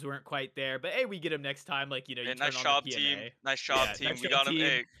 the vibes weren't quite there, but hey, we get him next time. Like, you know, you Hey, turn nice on job, the team. PMA. Nice job, Yeah, team. nice We job, got him. team.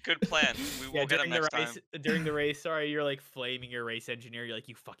 Hey, good plan. We'll get him next time. During the race, sorry, you're like flaming your race engineer. You're like,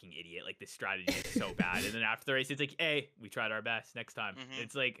 you fucking idiot. Like, this strategy is so bad. And then after the race, it's like, hey, we tried our best. Next time.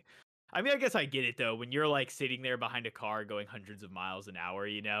 It's like, I mean, I guess I get it though. When you're like sitting there behind a car going hundreds of miles an hour,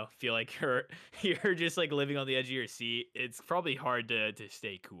 you know, feel like you're just like living on the edge of your seat. It's probably hard to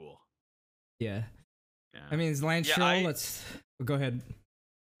stay cool. Yeah. Yeah. I mean, it's Lance Yeah, Stroll. Go ahead.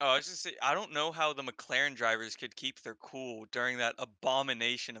 Oh, I was just say I don't know how the McLaren drivers could keep their cool during that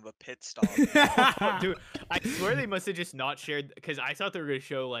abomination of a pit stop. Dude, I swear they must have just not shared because I thought they were gonna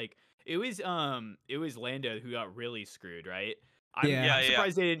show like it was Lando who got really screwed, right? I'm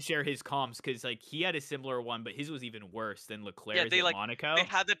surprised they didn't share his comms because like he had a similar one, but his was even worse than Leclerc's they at Monaco. They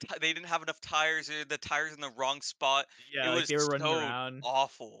had they didn't have enough tires, or the tires in the wrong spot. Yeah, it like was they were running so around.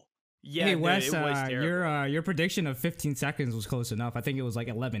 awful. Yeah, hey no, Wes, it was terrible. your prediction of 15 seconds was close enough. I think it was like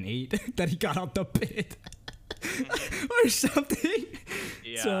 11:8 that he got out the pit or something.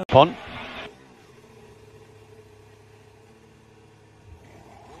 Yeah. So, Pon.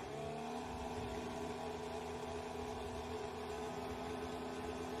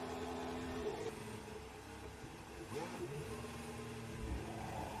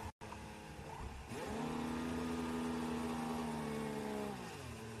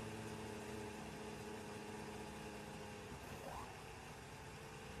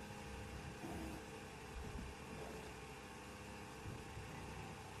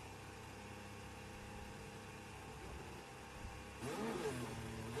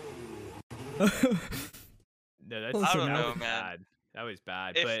 No, that's I don't that know, was man. bad. That was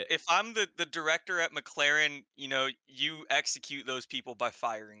bad. If I'm the director at McLaren, you know, you execute those people by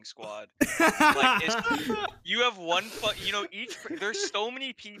firing squad. Like, you have one, you know, there's so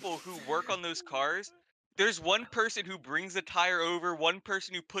many people who work on those cars. There's one person who brings the tire over, one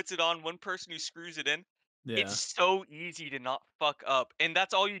person who puts it on, one person who screws it in. yeah. It's so easy to not fuck up, and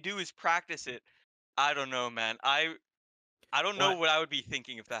that's all you do is practice it. I don't know, man. I don't know what I would be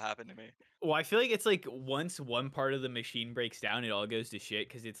thinking if that happened to me. Well, I feel like it's like once one part of the machine breaks down, it all goes to shit.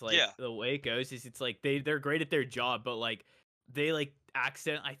 Because it's like the way it goes is it's like they're great at their job, but like they like I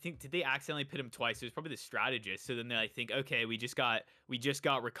think did they accidentally pit him twice? It was probably the strategist. So then they like think, okay, we just got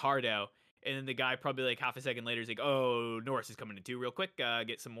Ricardo, and then the guy probably like half a second later is like, oh, Norris is coming in too real quick.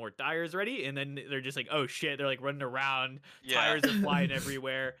 Get some more tires ready, and then they're just like, oh shit, they're like running around, tires are flying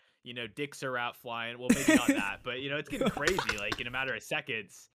everywhere. You know, dicks are out flying. Well, maybe not that, but you know, it's getting crazy like in a matter of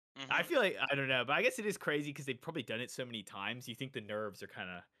seconds. I feel like I don't know, but I guess it is crazy because they've probably done it so many times. You think the nerves are kind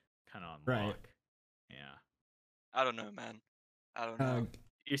of on lock. Yeah. I don't know, man. I don't know.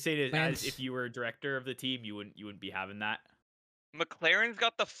 You're saying it as if you were a director of the team, you wouldn't be having that. McLaren's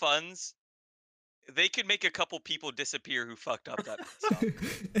got the funds. They could make a couple people disappear who fucked up that stuff.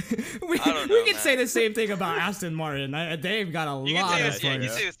 we can say the same thing about Aston Martin. They've got a lot of funds. You can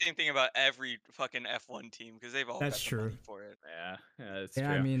say the same thing about every fucking F1 team because they've all got the money for it. Yeah, that's true.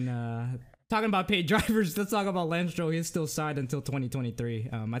 I mean, talking about paid drivers, let's talk about Lance Stroll. He's still signed until 2023.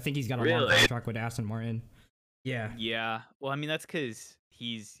 I think he's got a long contract with Aston Martin. Yeah. Yeah. Well, I mean, that's because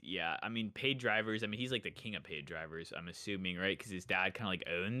I mean, paid drivers. I mean, he's like the king of paid drivers, I'm assuming, right? Because his dad kind of like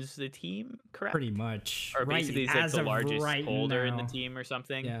owns the team, correct? Pretty much. Or basically he's like the largest holder in the team or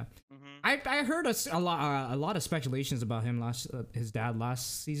something. Yeah. I heard a lot of speculations about him his dad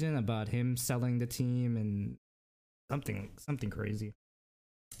last season, about him selling the team and something crazy.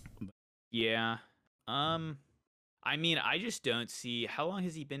 Yeah. I mean, I just don't see how long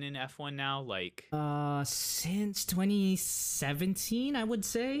has he been in F1 now? Like since 2017, I would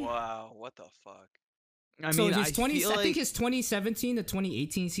say. Wow, what the fuck? I think his 2017 to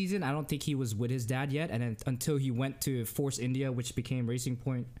 2018 season, I don't think he was with his dad yet, and then, until he went to Force India, which became Racing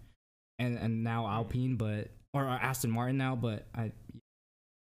Point, and now Alpine, or Aston Martin now, but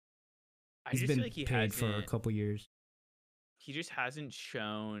he's been paid for a couple years. He just hasn't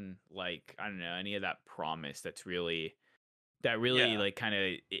shown like, I don't know, any of that promise that really like kind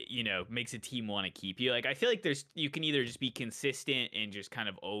of, you know, makes a team want to keep you. Like, I feel like you can either just be consistent and just kind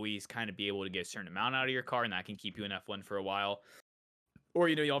of always kind of be able to get a certain amount out of your car, and that can keep you in F1 for a while. Or,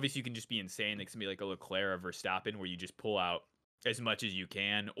 you know, obviously you can just be insane. Like, somebody like a Leclerc or Verstappen where you just pull out as much as you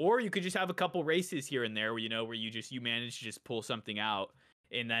can. Or you could just have a couple races here and there where, you know, where you manage to just pull something out.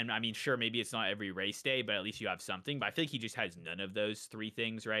 And then, I mean, sure, maybe it's not every race day, but at least you have something. But I feel like he just has none of those three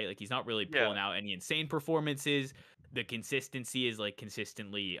things, right? Like, he's not really pulling out any insane performances. The consistency is, like,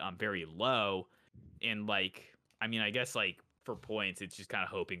 consistently very low. And, like, I mean, I guess, like, for points, it's just kind of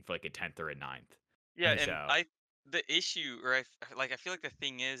hoping for, like, a 10th or a 9th. Yeah, and the issue, or I feel like the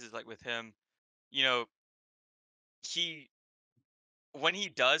thing is like, with him, you know, when he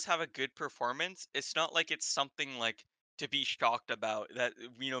does have a good performance, it's not like it's something, like, to be shocked about that,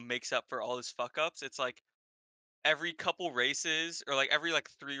 you know, makes up for all his fuck ups. It's like every couple races, or like every like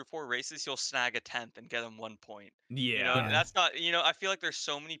 3 or 4 races, he'll snag a 10th and get him 1 point. Yeah. You know, that's not, you know, I feel like there's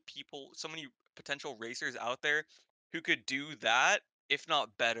so many potential racers out there who could do that, if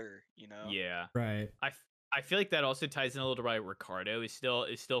not better, you know? Yeah. Right. I feel like that also ties in a little bit. Ricardo is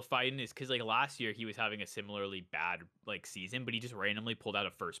still fighting, is because like last year he was having a similarly bad like season, but he just randomly pulled out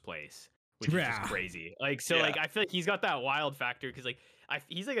of first place, which is just crazy. Like, so like I feel like he's got that wild factor because like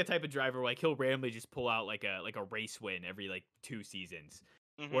he's like a type of driver where, like, he'll randomly just pull out like a race win every like 2 seasons.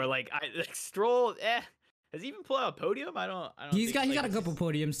 Where like Stroll, has he even pulled out a podium? I don't. He's got a couple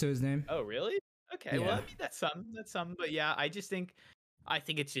podiums to his name. Oh really? Okay. Yeah. Well, I mean that's some. But yeah, I think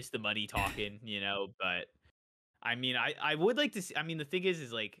it's just the money talking, you know. But I mean, I would like to see. I mean, the thing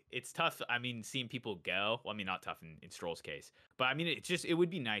is like it's tough. I mean, seeing people go. Well, I mean, not tough in Stroll's case, but I mean, it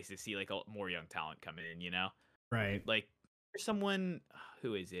would be nice to see like more young talent coming in. You know, right? Like there's someone.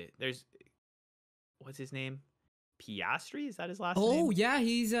 Who is it? What's his name? Piastri? Is that his last name? Oh yeah,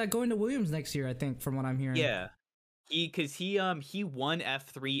 he's going to Williams next year, I think, from what I'm hearing. Yeah, he won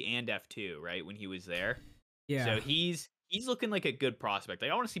F3 and F2 right when he was there. Yeah. So he's looking like a good prospect.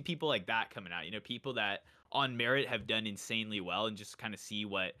 Like I want to see people like that coming out. You know, people that on merit have done insanely well, and just kind of see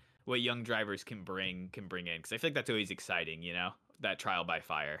what young drivers can bring in, because I feel like that's always exciting, you know, that trial by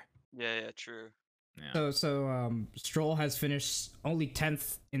fire. Yeah, true. Yeah. So Stroll has finished only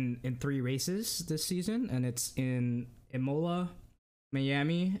 10th in 3 races this season, and it's in Imola,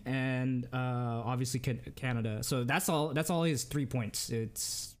 Miami, and obviously Canada. So that's all his 3 points.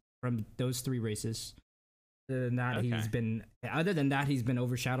 It's from those 3 races. Other than that, he's been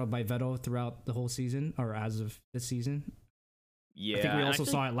overshadowed by Vettel throughout the whole season, or as of this season. Yeah, I think we also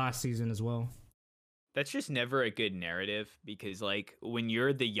saw it last season as well. That's just never a good narrative because like when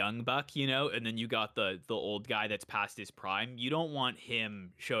you're the young buck, you know, and then you got the old guy that's past his prime, you don't want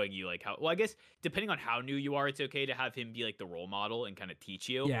him showing you like how well I guess depending on how new you are, it's okay to have him be like the role model and kind of teach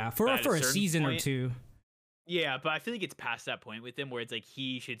you. Yeah, But for at a certain season or point, two. yeah, but I feel like it's past that point with him where it's like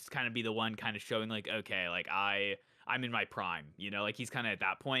he should kind of be the one kind of showing like, okay, like I'm in my prime, you know, like he's kind of at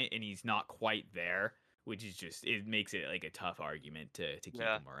that point and he's not quite there, which is just it makes it like a tough argument to keep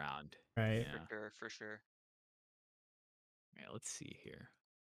Yeah, him around. Right. Yeah. for sure. Yeah, let's see here.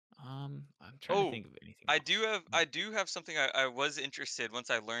 I'm trying to Oh, think of anything else. I do have something I was interested once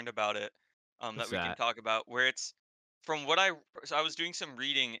I learned about it, that What's we can that? talk about where it's from so I was doing some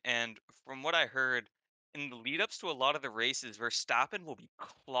reading, and from what I heard in the lead ups to a lot of the races, Verstappen will be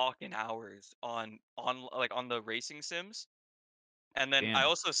clocking hours on the racing sims. And then I Damn,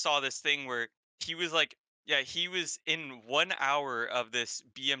 also saw this thing where he was like, yeah, he was in 1 hour of this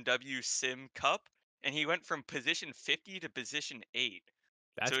BMW Sim Cup, and he went from position 50 to position 8.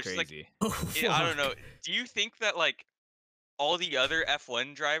 So that's it's just like, Oh I don't know. fuck. Do you think that like all the other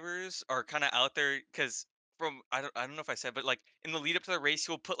F1 drivers are kind of out there? Because from I don't know if I said, but like in the lead up to the race,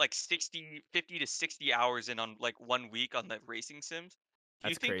 he'll put like 50 to 60 hours in on like 1 week on the racing sims. Do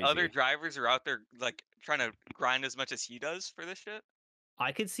you that's think other crazy. drivers are out there like trying to grind as much as he does for this shit?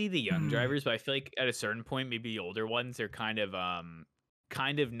 I could see the young Hmm. drivers, but I feel like at a certain point, maybe the older ones are kind of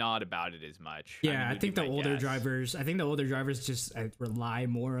not about it as much. I mean, Yeah, I would be think the my older guess. drivers. I think the older drivers just rely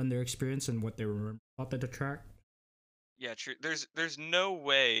more on their experience and what they remember about the track. Yeah, true. There's no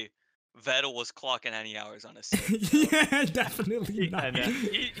way Vettel was clocking any hours on a sim, bro. Yeah, definitely Yeah, not. no.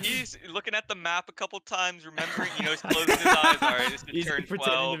 He's looking at the map a couple times, remembering, he's closing his eyes. All right, this is He's turn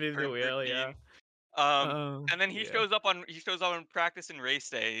pretending to 12, move the turn wheel. Yeah. 13. Um, and then Yeah. he shows up on practice and race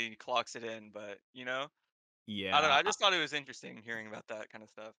day. He clocks it in, but I don't know. Yeah. I just thought it was interesting hearing about that kind of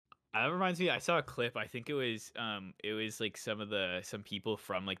stuff. That reminds me, I saw a clip. I think it was like some people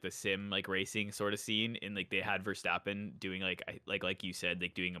from like the sim like racing sort of scene, and like they had Verstappen doing like you said,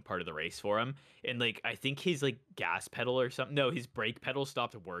 like doing a part of the race for him, and like I think his like gas pedal or something, no, his brake pedal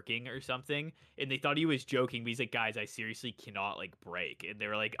stopped working or something, and they thought he was joking. But he's like, guys, I seriously cannot like brake, and they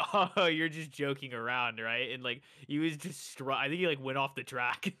were like, oh, you're just joking around, right? And like he was just I think he like went off the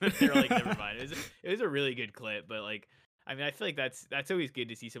track. They're like, never mind. It was a really good clip, but like. I mean, I feel like that's always good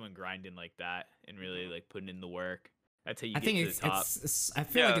to see someone grinding like that and really Hmm. like putting in the work. That's how you I get think to the top. I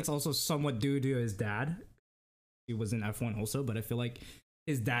feel like Yeah. it's also somewhat due to his dad. He was in F1 also, but I feel like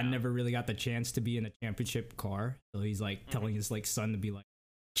his dad Yeah. never really got the chance to be in a championship car. So he's like Mhm. telling his like son to be like,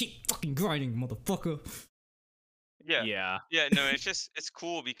 keep fucking grinding, motherfucker. Yeah. Yeah. Yeah. No, it's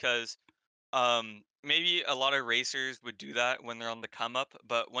cool because maybe a lot of racers would do that when they're on the come up,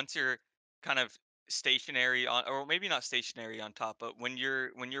 but once you're kind of stationary on, or maybe not stationary on top, but when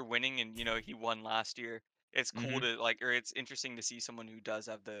you're winning, and he won last year, it's cool Hmm. to like, or it's interesting to see someone who does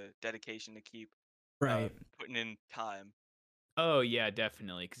have the dedication to keep uh Right. putting in time. Oh yeah,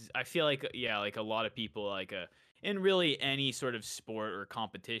 definitely. Because I feel like yeah, like a lot of people like in really any sort of sport or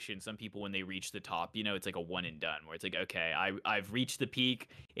competition, some people when they reach the top, you know, it's like a one and done where it's like, okay, I've reached the peak,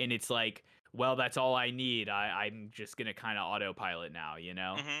 and it's like, well, that's all I need. I'm just gonna kind of autopilot now, you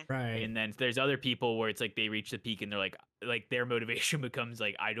know. Hmm. Right. And then there's other people where it's like they reach the peak and they're like their motivation becomes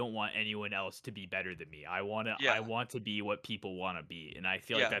like, I don't want anyone else to be better than me. I Yeah. want to be what people want to be. And I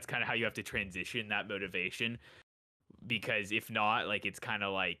feel like Yeah. that's kind of how you have to transition that motivation, because if not, like it's kind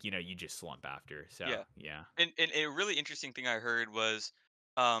of like, you know, you just slump after. So, Yeah. yeah. And a really interesting thing I heard was,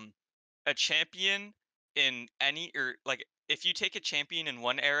 um a champion in any, or like, if you take a champion in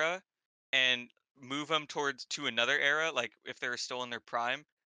one era and move them towards to another era, like if they're still in their prime,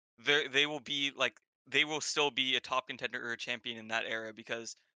 they will be like, they will still be a top contender or a champion in that era,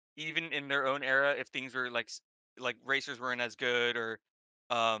 because even in their own era, if things were like like racers weren't as good, or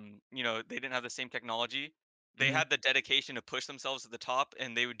they didn't have the same technology, they Hmm. had the dedication to push themselves to the top,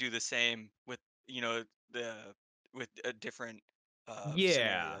 and they would do the same with, you know the with a different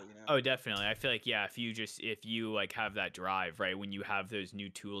Yeah. scenario. Oh, definitely. I feel like yeah, if you like have that drive, right, when you have those new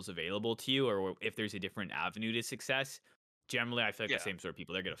tools available to you, or if there's a different avenue to success, generally I feel like the Yeah, same sort of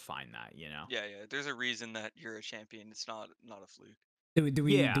people, they're gonna find that, you know. yeah. There's a reason that you're a champion. It's not a fluke. Do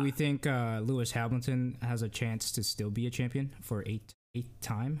Yeah. we think Lewis Hamilton has a chance to still be a champion for eighth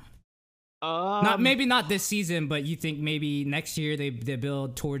time? Not Um maybe not this season, but you think maybe next year they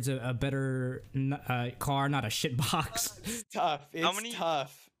build towards a better car, not a shit box. It's tough. How It's many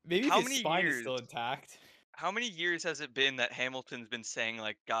tough. Maybe if how his many spine is years still intact. how many years has it been that Hamilton's been saying,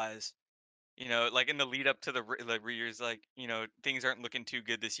 like, guys, like in the lead up to the years, like, things aren't looking too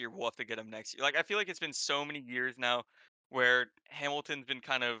good this year. We'll have to get him next year. Like, I feel like it's been so many years now where Hamilton's been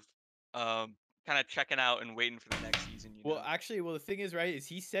kind of kind of checking out and waiting for the next season. You know? Well, actually, the thing is, right, is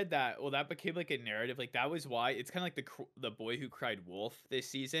he said that. Well, that became like a narrative. Like that was why it's kind of like the boy who cried wolf this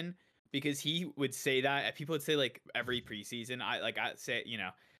season, because he would say that, and people would say like every preseason. I say,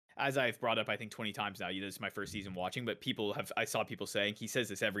 as I've brought up, I think 20 times now. This is my first season watching, but I saw people saying he says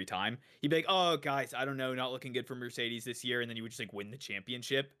this every time. He'd be like, "Oh, guys, I don't know, not looking good for Mercedes this year," and then he would just like win the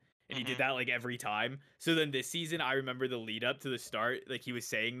championship. And he did that like every time. So then this season, I remember the lead up to the start, like he was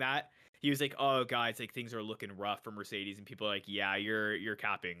saying that. He was like, "Oh, guys, like things are looking rough for Mercedes," and people are like, "Yeah, you're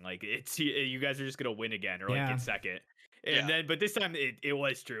capping. Like you guys are just gonna win again or like get second." And then, but this time it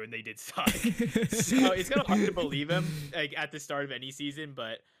was true, and they did suck. So it's kind of hard to believe him like at the start of any season,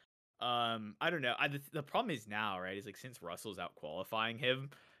 but I don't know. The problem is now, right? Is like since Russell's out qualifying him,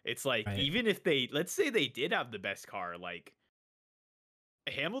 it's like even if let's say they did have the best car, like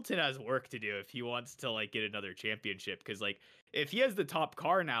Hamilton has work to do if he wants to like get another championship, because like if he has the top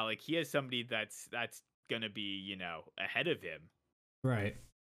car now, like he has somebody that's gonna be ahead of him. Right.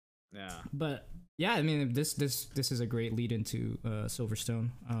 Yeah. But yeah, I mean this is a great lead into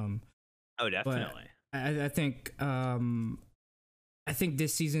Silverstone. Oh, definitely. I think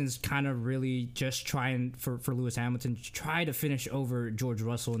this season's kind of really just trying for Lewis Hamilton to try to finish over George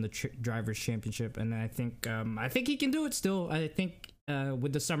Russell in the drivers' championship, and I think he can do it still. I think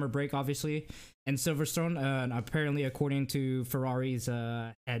with the summer break, obviously, and Silverstone, apparently according to Ferrari's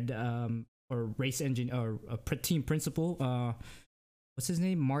head or race engine or team principal, what's his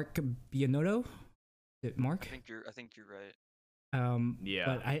name? Mark Binotto? Is it Mark? I think you're right. Yeah,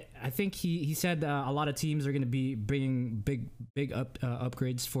 but I think he said a lot of teams are going to be bringing big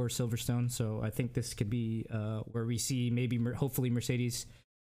upgrades for Silverstone, so I think this could be where we see hopefully Mercedes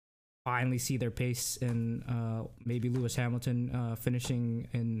finally see their pace, and maybe Lewis Hamilton finishing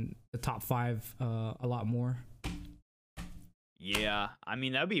in the top 5 a lot more. Yeah, I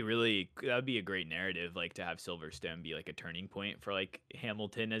mean that'd be a great narrative, like to have Silverstone be like a turning point for like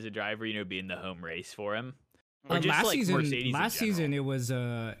Hamilton as a driver, being the home race for him. Last season it was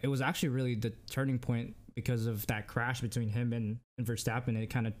actually really the turning point because of that crash between him and Verstappen.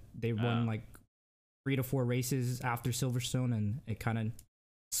 They won like 3 to 4 races after Silverstone, and it kind of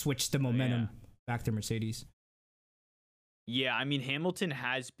switched the momentum back to Mercedes. Yeah, I mean Hamilton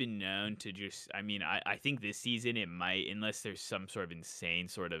has been known to just, I think this season it might, unless there's some sort of insane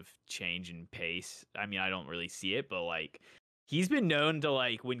sort of change in pace. I mean, I don't really see it, but like he's been known to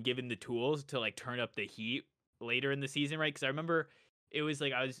like, when given the tools, to like turn up the heat later in the season, right? Because I remember it was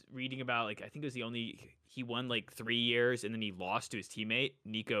like I was reading about, like I think it was he won like 3 years, and then he lost to his teammate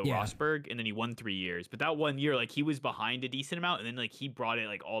Nico Rosberg, and then he won 3 years. But that 1 year, like he was behind a decent amount, and then like he brought it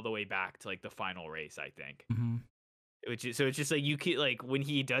like all the way back to like the final race, I think. Mm-hmm. Which is, so it's just like you can, like when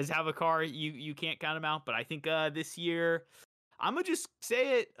he does have a car, you can't count him out. But I think this year, I'm gonna just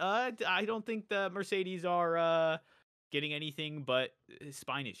say it. I don't think the Mercedes are getting anything but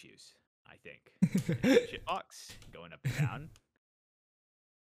spine issues. I think shitbox going up and down.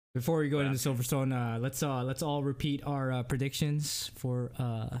 Before we go into Silverstone, let's all repeat our predictions for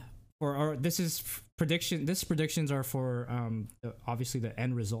our. This predictions are for obviously the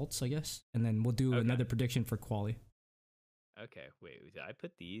end results, I guess, and then we'll do another prediction for quali. Okay, wait, did I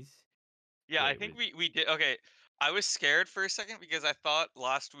put these? Yeah, I think we did. Okay, I was scared for a second because I thought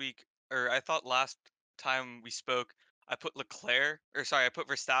last time we spoke, I put I put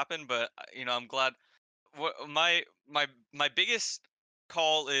Verstappen, but I'm glad. What my biggest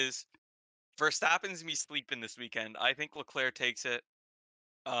call is Verstappen's me sleeping this weekend. I think Leclerc takes it.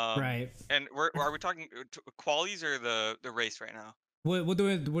 Right. And are we talking qualies or the race right now? We'll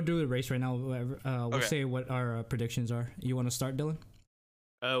do the race right now. We'll say what our predictions are. You want to start, Dylan?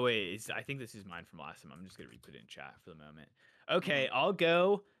 Oh wait, I think this is mine from last time. I'm just gonna put it in chat for the moment. Okay, I'll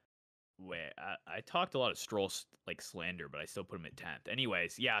go. Wait, I talked a lot of Stroll like slander, but I still put him at 10th.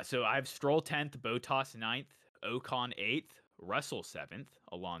 Anyways, yeah. So I have Stroll 10th, Bottas 9th, Ocon 8th, Russell 7th,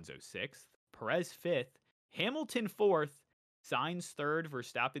 Alonso 6th, Perez 5th, Hamilton 4th, Sainz 3rd,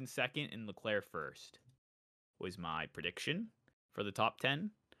 Verstappen 2nd, and Leclerc 1st. Was my prediction for the top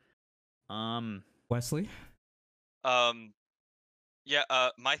 10. Wesley. Yeah.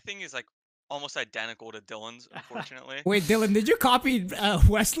 My thing is like almost identical to Dylan's, unfortunately. Wait, Dylan, did you copy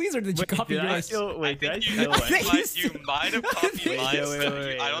Wesley's or did you copy yours? You might have copied mine.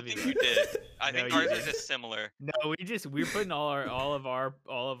 I don't think you did. I think ours are just similar. No, we're putting all of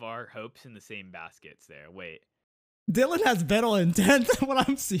our hopes in the same baskets there. Wait. Dylan has Vettel in 10th. What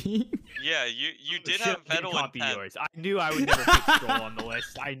I'm seeing. Yeah, you did Shit, have I didn't Vettel in copy 10th. yours. I knew I would never put Stroll on the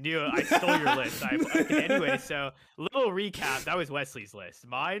list. I knew it. I stole your list. Okay, anyway, so little recap. That was Wesley's list.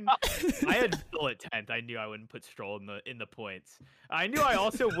 Mine, I had Vettel at 10th. I knew I wouldn't put Stroll in the points. I knew I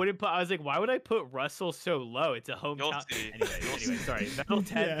also wouldn't put. I was like, why would I put Russell so low? It's a hometown. Anyway, sorry. Vettel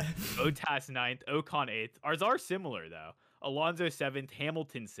 10th, Bottas 9th, Ocon 8th. Ours are similar though. Alonso 7th,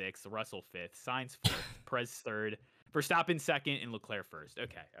 Hamilton 6th, Russell 5th, Sainz 4th, Perez 3rd, Verstappen 2nd, and Leclerc 1st.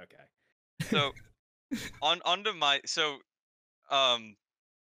 Okay. So onto my I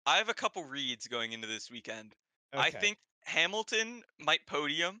have a couple reads going into this weekend. I Okay. think Hamilton might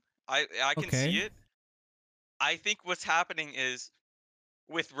podium. I can see it. I think what's happening is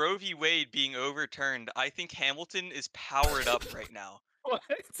with Roe v. Wade being overturned, I think Hamilton is powered up right now. What?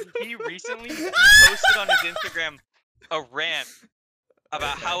 He posted on his Instagram a rant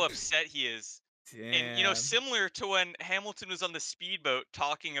about how upset he is. Damn. And similar to when Hamilton was on the speedboat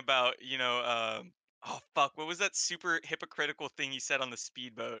talking about, oh fuck, what was that super hypocritical thing he said on the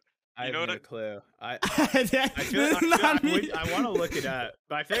speedboat? I have no clue. I I want to look it up,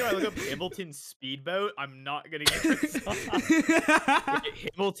 but I feel like if I look up Hamilton speedboat, I'm not gonna get this.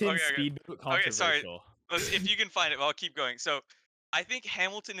 Hamilton speedboat controversial. Okay, sorry. If you can find it, I'll keep going. So I think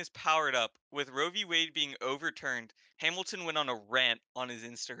Hamilton is powered up with Roe v. Wade being overturned. Hamilton went on a rant on his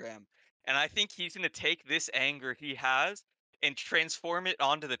Instagram, and I think he's going to take this anger he has and transform it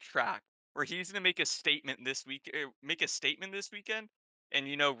onto the track, where he's going to make a statement this weekend, and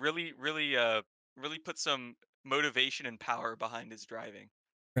really put some motivation and power behind his driving.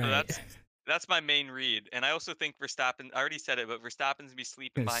 Right. So that's my main read. And I also think Verstappen, I already said it, but Verstappen's gonna be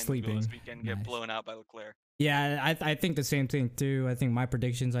sleeping behind the wheel this weekend and get blown out by Leclerc. Yeah, I think the same thing too. I think my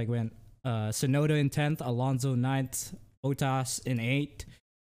predictions went Sonoda in 10th, Alonso 9th, Bottas in 8th,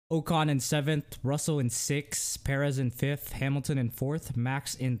 Ocon in 7th, Russell in 6th, Perez in 5th, Hamilton in 4th,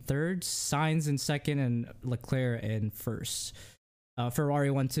 Max in 3rd, Sainz in 2nd, and Leclerc in 1st. Ferrari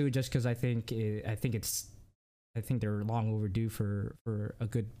 1-2, just because I think they're long overdue for a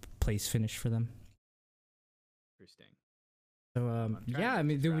good place finish for them. Interesting. So yeah, I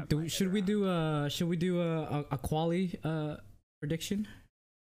mean, should we do a quali prediction?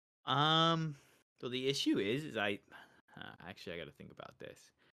 So the issue is I actually I got to think about this.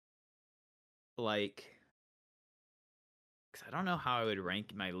 Like, because I don't know how I would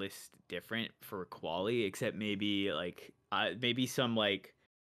rank my list different for quali, except maybe like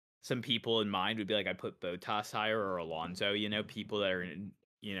some people in mind would be like I put Bottas higher or Alonso. People that are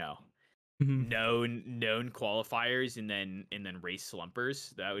known qualifiers and then race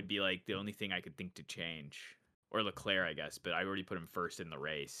slumpers. That would be like the only thing I could think to change. Or Leclerc, I guess, but I already put him first in the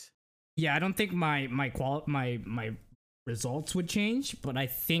race. Yeah, I don't think my results would change, but I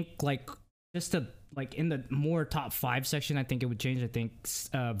think just to in the more top 5 section, I think it would change. I think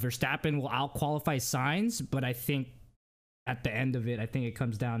Verstappen will out qualify Sainz, but I think at the end of it, I think it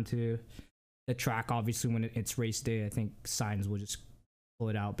comes down to the track. Obviously, when it's race day, I think Sainz will just pull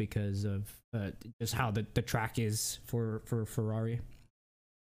it out because of just how the track is for Ferrari.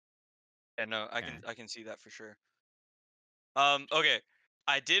 Yeah, no, I can see that for sure. Okay,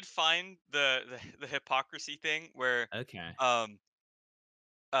 I did find the hypocrisy thing where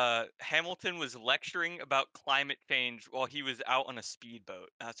Hamilton was lecturing about climate change while he was out on a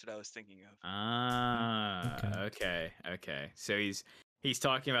speedboat. That's what I was thinking of. Okay. So he's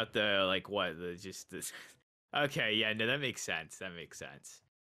talking about Okay, yeah, no, that makes sense.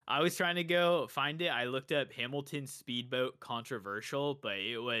 I was trying to go find it. I looked up Hamilton speedboat controversial, but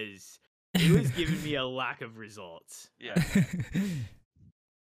it was giving me a lack of results. Yeah.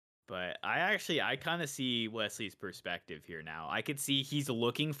 But I kind of see Wesley's perspective here now. I could see he's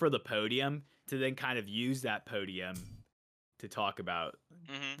looking for the podium to then kind of use that podium to talk about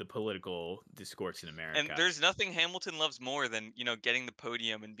the political discourse in America. And there's nothing Hamilton loves more than, getting the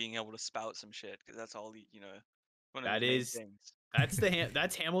podium and being able to spout some shit, because that's all one of his main things.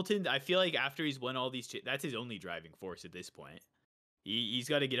 That's Hamilton. I feel like after he's won all these that's his only driving force at this point. He's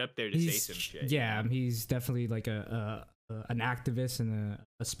got to get up there to say some shit. Yeah, he's definitely an activist and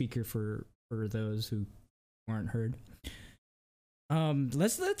a speaker for those who aren't heard.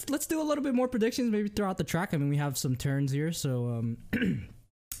 Let's do a little bit more predictions maybe throughout the track. I mean, we have some turns here, so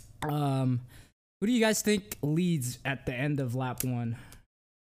who do you guys think leads at the end of lap 1?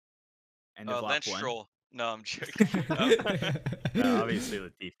 End of lap 1. Stroll. No, I'm joking. Obviously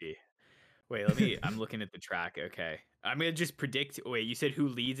Latifi. Wait, I'm looking at the track. Okay, I'm gonna just predict. Wait, you said who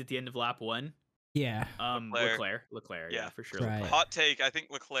leads at the end of lap 1? Yeah. Leclerc. Yeah, for sure. Right. Hot take. I think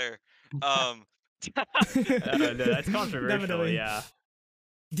Leclerc. No, that's controversial. Definitely. Yeah.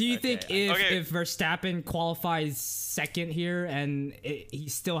 Do you think if Okay. Verstappen qualifies second here and he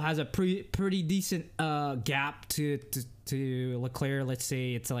still has a pretty decent gap to Leclerc, let's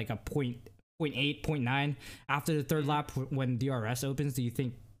say it's like a 0.8, 0.9 after the third lap when DRS opens, do you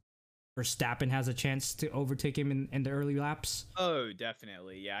think Verstappen has a chance to overtake him in the early laps? Oh,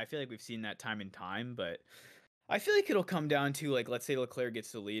 definitely. Yeah, I feel like we've seen that time and time, but I feel like it'll come down to, like, let's say Leclerc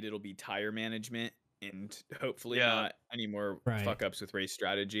gets the lead, it'll be tire management and hopefully Yeah. not any more Right. fuck ups with race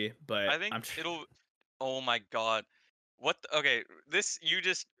strategy. But I think it'll. Oh my god. Okay, you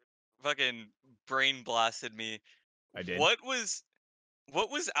just fucking brain blasted me. I did. What was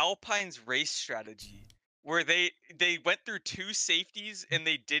Alpine's race strategy? Where they went through 2 safeties and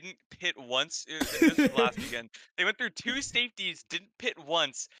they didn't pit once. This was last weekend. They went through 2 safeties, didn't pit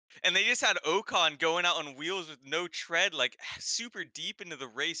once, and they just had Ocon going out on wheels with no tread, like super deep into the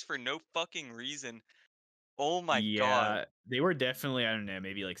race for no fucking reason. Oh my god. Yeah, they were definitely, I don't know,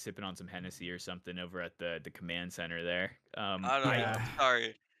 maybe like sipping on some Hennessy or something over at the command center there. I don't know. Yeah.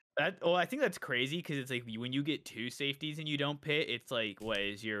 Sorry. I think that's crazy because it's like when you get 2 safeties and you don't pit, it's like, what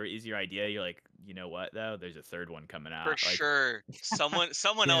is your idea? You're like, you know what though? There's a third one coming out. For Like, sure.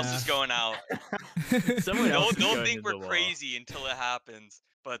 Someone else is going out. someone else is They'll going think to we're the wall. crazy until it happens,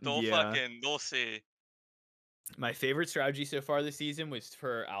 but Yeah. they'll see. My favorite strategy so far this season was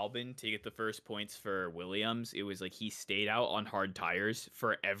for Albon to get the first points for Williams. It was like he stayed out on hard tires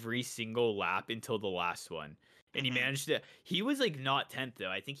for every single lap until the last one. And he managed to, he was like not 10th though.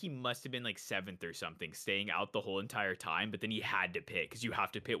 I think he must have been like 7th or something, staying out the whole entire time. But then he had to pit because you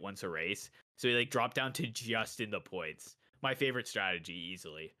have to pit once a race. So he like dropped down to just in the points. My favorite strategy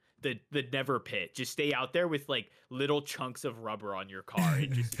easily. The never pit. Just stay out there with like little chunks of rubber on your car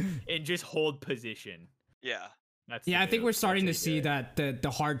and just hold position. Yeah. That's the Yeah, I think move. we're starting to That's how see you do it. that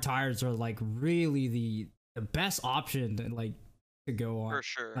the hard tires are like really the best option to, like, to go on. For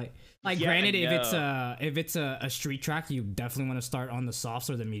sure. Like Yeah, granted, no. if it's a street track, you definitely want to start on the softs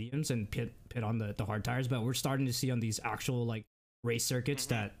or the mediums and pit on the hard tires. But we're starting to see on these actual like race circuits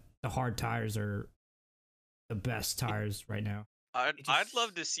that the hard tires are the best tires right now. I'd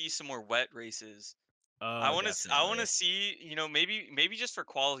love to see some more wet races. Oh, I want to definitely. see, maybe just for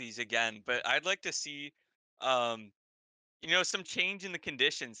qualities again, but I'd like to see some change in the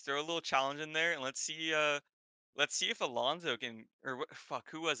conditions. Throw a little challenge in there and let's see if Alonso can, or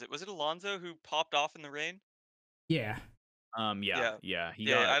who was it? Was it Alonso who popped off in the rain? Yeah. Yeah. He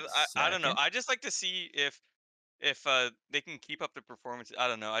Yeah, got I don't know. second. I just like to see if they can keep up the performance. I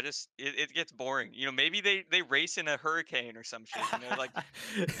don't know. It gets boring. Maybe they race in a hurricane or some shit. Like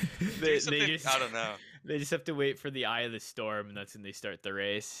do they something. just I don't know. they just have to wait for the eye of the storm, and that's when they start the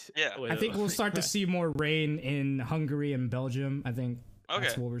race. Yeah. I think we'll start to see more rain in Hungary and Belgium. I think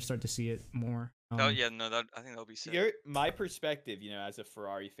that's Okay. where we'll start to see it more. Oh yeah, no, I think that'll be sick. My perspective, as a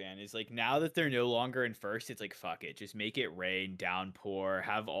Ferrari fan, is like now that they're no longer in first, it's like fuck it, just make it rain, downpour,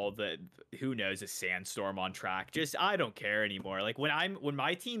 have all the who knows a sandstorm on track. Just I don't care anymore. Like when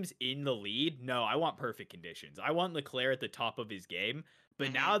my team's in the lead, no, I want perfect conditions. I want Leclerc at the top of his game.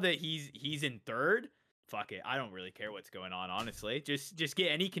 But now that he's in third, fuck it, I don't really care what's going on. Honestly, just get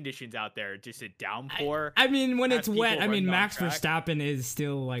any conditions out there. Just a downpour. I mean, when it's have wet, people I mean, running on Max track. Verstappen is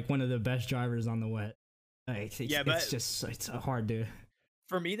still like one of the best drivers on the wet. Like, but it's hard to.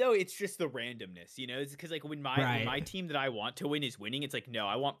 for me though, it's just the randomness, it's because like when my team that I want to win is winning, it's like no,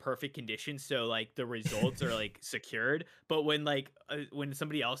 I want perfect conditions, so like the results are like secured. But when when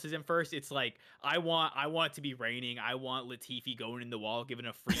somebody else is in first, it's like I want it to be raining. I want Latifi going in the wall, giving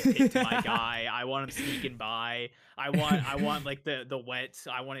a free pit to my guy. I want him sneaking by. I want like the wets.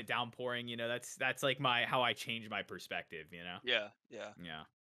 I want it downpouring. That's like how I change my perspective. Yeah. Yeah.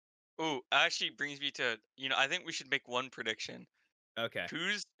 Ooh, actually brings me to I think we should make one prediction. Okay.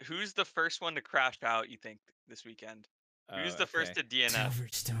 Who's the first one to crash out, you think, this weekend? Who's the first to DNF?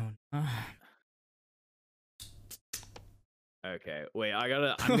 Silverstone. Okay. Wait, I'm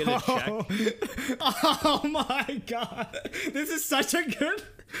gonna check. Oh my god, this is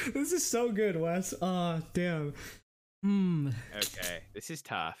so good, Wes. Oh damn. Okay, this is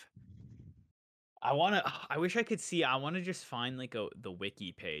tough. I wish I could see. I want to just find like the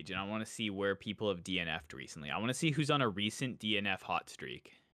wiki page, and I want to see where people have DNF'd recently. I want to see who's on a recent DNF hot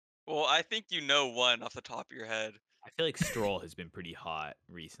streak. Well, I think you know one off the top of your head. I feel like Stroll has been pretty hot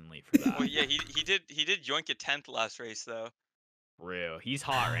recently for that. Well, yeah, he did yoink a 10th last race though. Real, he's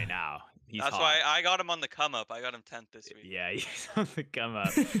hot right now. That's why I got him on the come up. I got him 10th this week. Yeah, he's on the come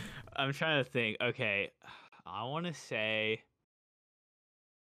up. I'm trying to think. Okay, I want to say.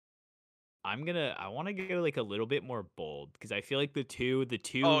 I want to go like a little bit more bold because I feel like the two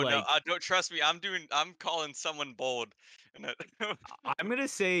Oh like no, don't trust me. I'm calling someone bold. And I'm gonna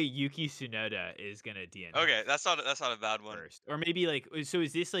say Yuki Tsunoda is gonna DNF. Okay, that's not a bad one. First, or maybe like so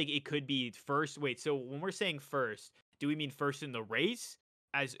is this like it could be first? Wait, so when we're saying first, do we mean first in the race,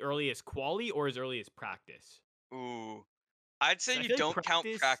 as early as quali, or as early as practice? Ooh, I'd say 'Cause I you feel like don't count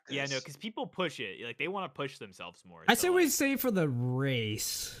practice. Yeah, no, because people push it. Like they want to push themselves more. I so, say we like, say for the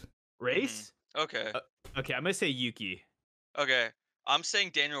race. race. Okay. Okay, I'm gonna say Yuki. Okay. I'm saying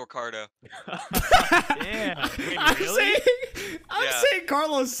Daniel Ricciardo. Damn. Wait, I'm really? I'm Yeah. saying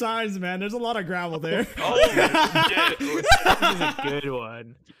Carlos Sainz, man. There's a lot of gravel there. Oh, This is a good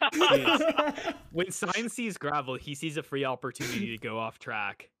one. Jeez. When Sainz sees gravel, he sees a free opportunity to go off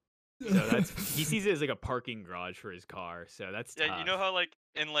track. So he sees it as like a parking garage for his car. So that's yeah. tough. You know how like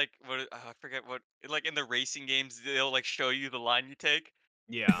in like I forget what like in the racing games they'll like show you the line you take.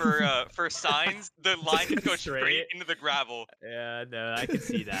 Yeah. For signs, the line just goes straight Straight. into the gravel. Yeah, no, I can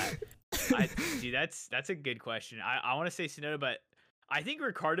see that. Dude, that's a good question. I want to say Tsunoda, but I think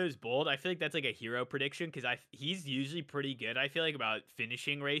Ricardo's bold. I feel like that's like a hero prediction because he's usually pretty good. I feel like about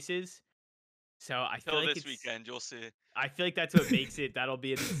finishing races. So I feel Till like this weekend, you'll see. I feel like that's what makes it. That'll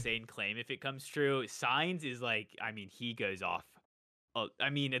be an insane claim if it comes true. Signs is like, I mean, he goes off. I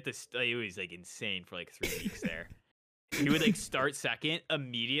mean, it was like insane for like 3 weeks there. He would like start second,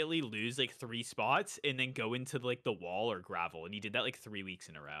 immediately lose like 3 spots, and then go into like the wall or gravel. And he did that like 3 weeks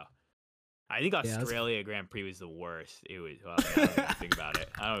in a row. I think Australia Grand Prix was the worst. It was. Well, I don't even think about it.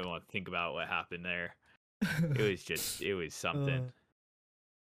 I don't even want to think about what happened there. It was something.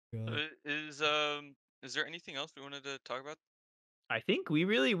 Is there anything else we wanted to talk about? I think we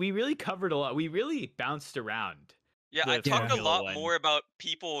really covered a lot. We really bounced around. Yeah, I The talked a Formula lot One. more about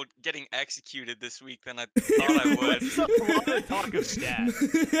people getting executed this week than I thought I would. It's a lot of talk of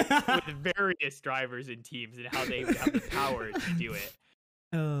death with various drivers and teams and how they would have the power to do it.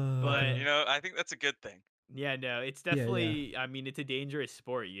 But you know, I think that's a good thing. Yeah, no, it's definitely. I mean, it's a dangerous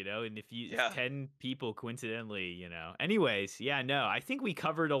sport, you know. And if 10 people coincidentally, you know. Anyways, yeah, no, I think we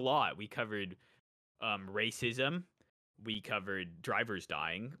covered a lot. We covered racism. We covered drivers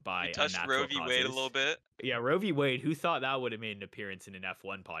dying by We touched unnatural Roe v. causes. Wade a little bit. Yeah, Roe v. Wade. Who thought that would have made an appearance in an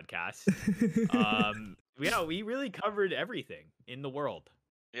F1 podcast? Yeah, we really covered everything in the world.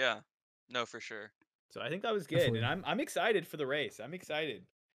 Yeah, no, for sure. So I think that was good, Definitely. and I'm excited for the race. I'm excited.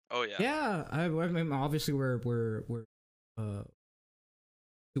 Oh yeah. Yeah, I mean, obviously we're 2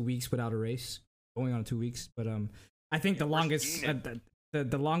 weeks without a race, going on 2 weeks, but I think the longest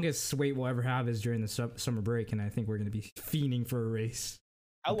the longest wait we'll ever have is during the summer break, and I think we're gonna be fiending for a race.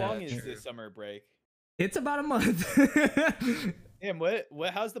 How long is the summer break? It's about a month. Damn, what?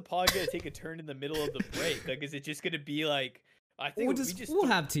 How's the pod gonna take a turn in the middle of the break? Like, is it just gonna be like? I think we'll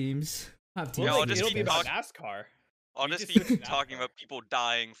have teams. Yeah, I'll just it'll keep be about talking. NASCAR. I'll We just just be switch talking NASCAR. about people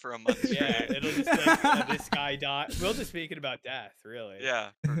dying for a month straight. Yeah, it'll just be like this guy died. We'll just speaking about death, really. Yeah,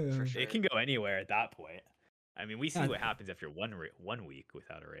 for sure. It can go anywhere at that point. I mean, we see Yeah. what happens after one week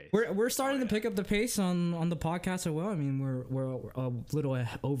without a race. We're starting to pick up the pace on the podcast as well. I mean, we're a little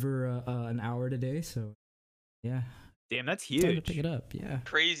over an hour today, so yeah. Damn, that's Time to huge. pick it up. Yeah.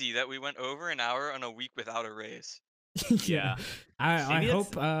 Crazy that we went over an hour on a week without a race. Yeah. I Maybe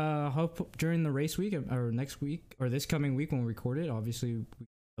hope during the race week or next week or this coming week when we record it, obviously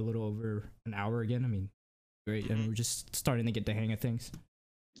a little over an hour again. I mean, great, and we're just starting to get the hang of things.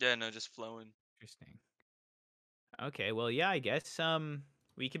 Yeah, no, just flowing. Interesting. Okay, well, yeah, I guess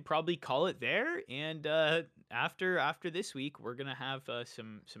we could probably call it there. And after this week, we're gonna have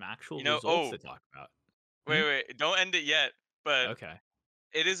some actual results to talk about. Wait, don't end it yet. But Okay.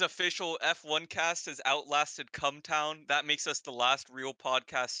 it is official. F1 Cast has outlasted Cumtown. That makes us the last real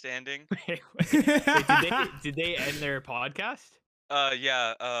podcast standing. Wait, did they end their podcast?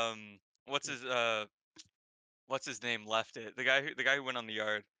 Yeah. What's his name left it? The guy who went on the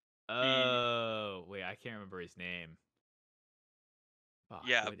yard. Oh, wait, I can't remember his name. Fuck,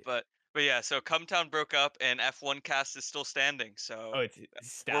 Yeah, but yeah, so Cumtown broke up and F1 Cast is still standing. So it's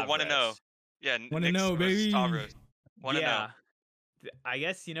we're 1-0. Stavros. Yeah, 1-0, baby. 1-0. Yeah. I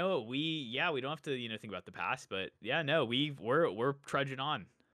guess we don't have to think about the past, but yeah, no, we're trudging on.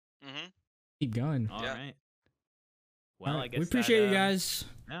 Mm-hmm. Keep going. All Yeah. right. Well, All right, I guess we appreciate that, you guys.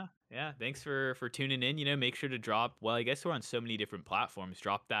 Yeah. Thanks for tuning in. Make sure to drop. Well, I guess we're on so many different platforms.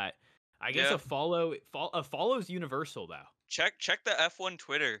 Drop that. I guess Yeah. a follow's universal though. Check the F1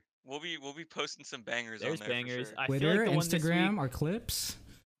 Twitter. We'll be posting some bangers There's on there. bangers. For sure. I feel Twitter, like the one this Instagram, week our clips.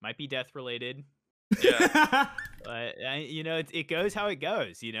 might be death related. Yeah. But you know, it goes how it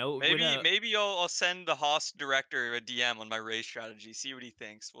goes. You know, Maybe I'll send the Haas director a DM on my race strategy. See what he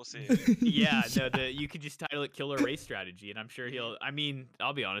thinks. We'll see. yeah, no, you could just title it "Killer Race Strategy," and I'm sure he'll. I mean,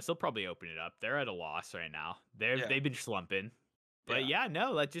 I'll be honest, he'll probably open it up. They're at a loss right now. They've been slumping. But yeah,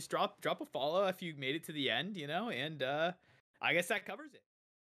 no, just drop a follow if you made it to the end, you know, and I guess that covers it.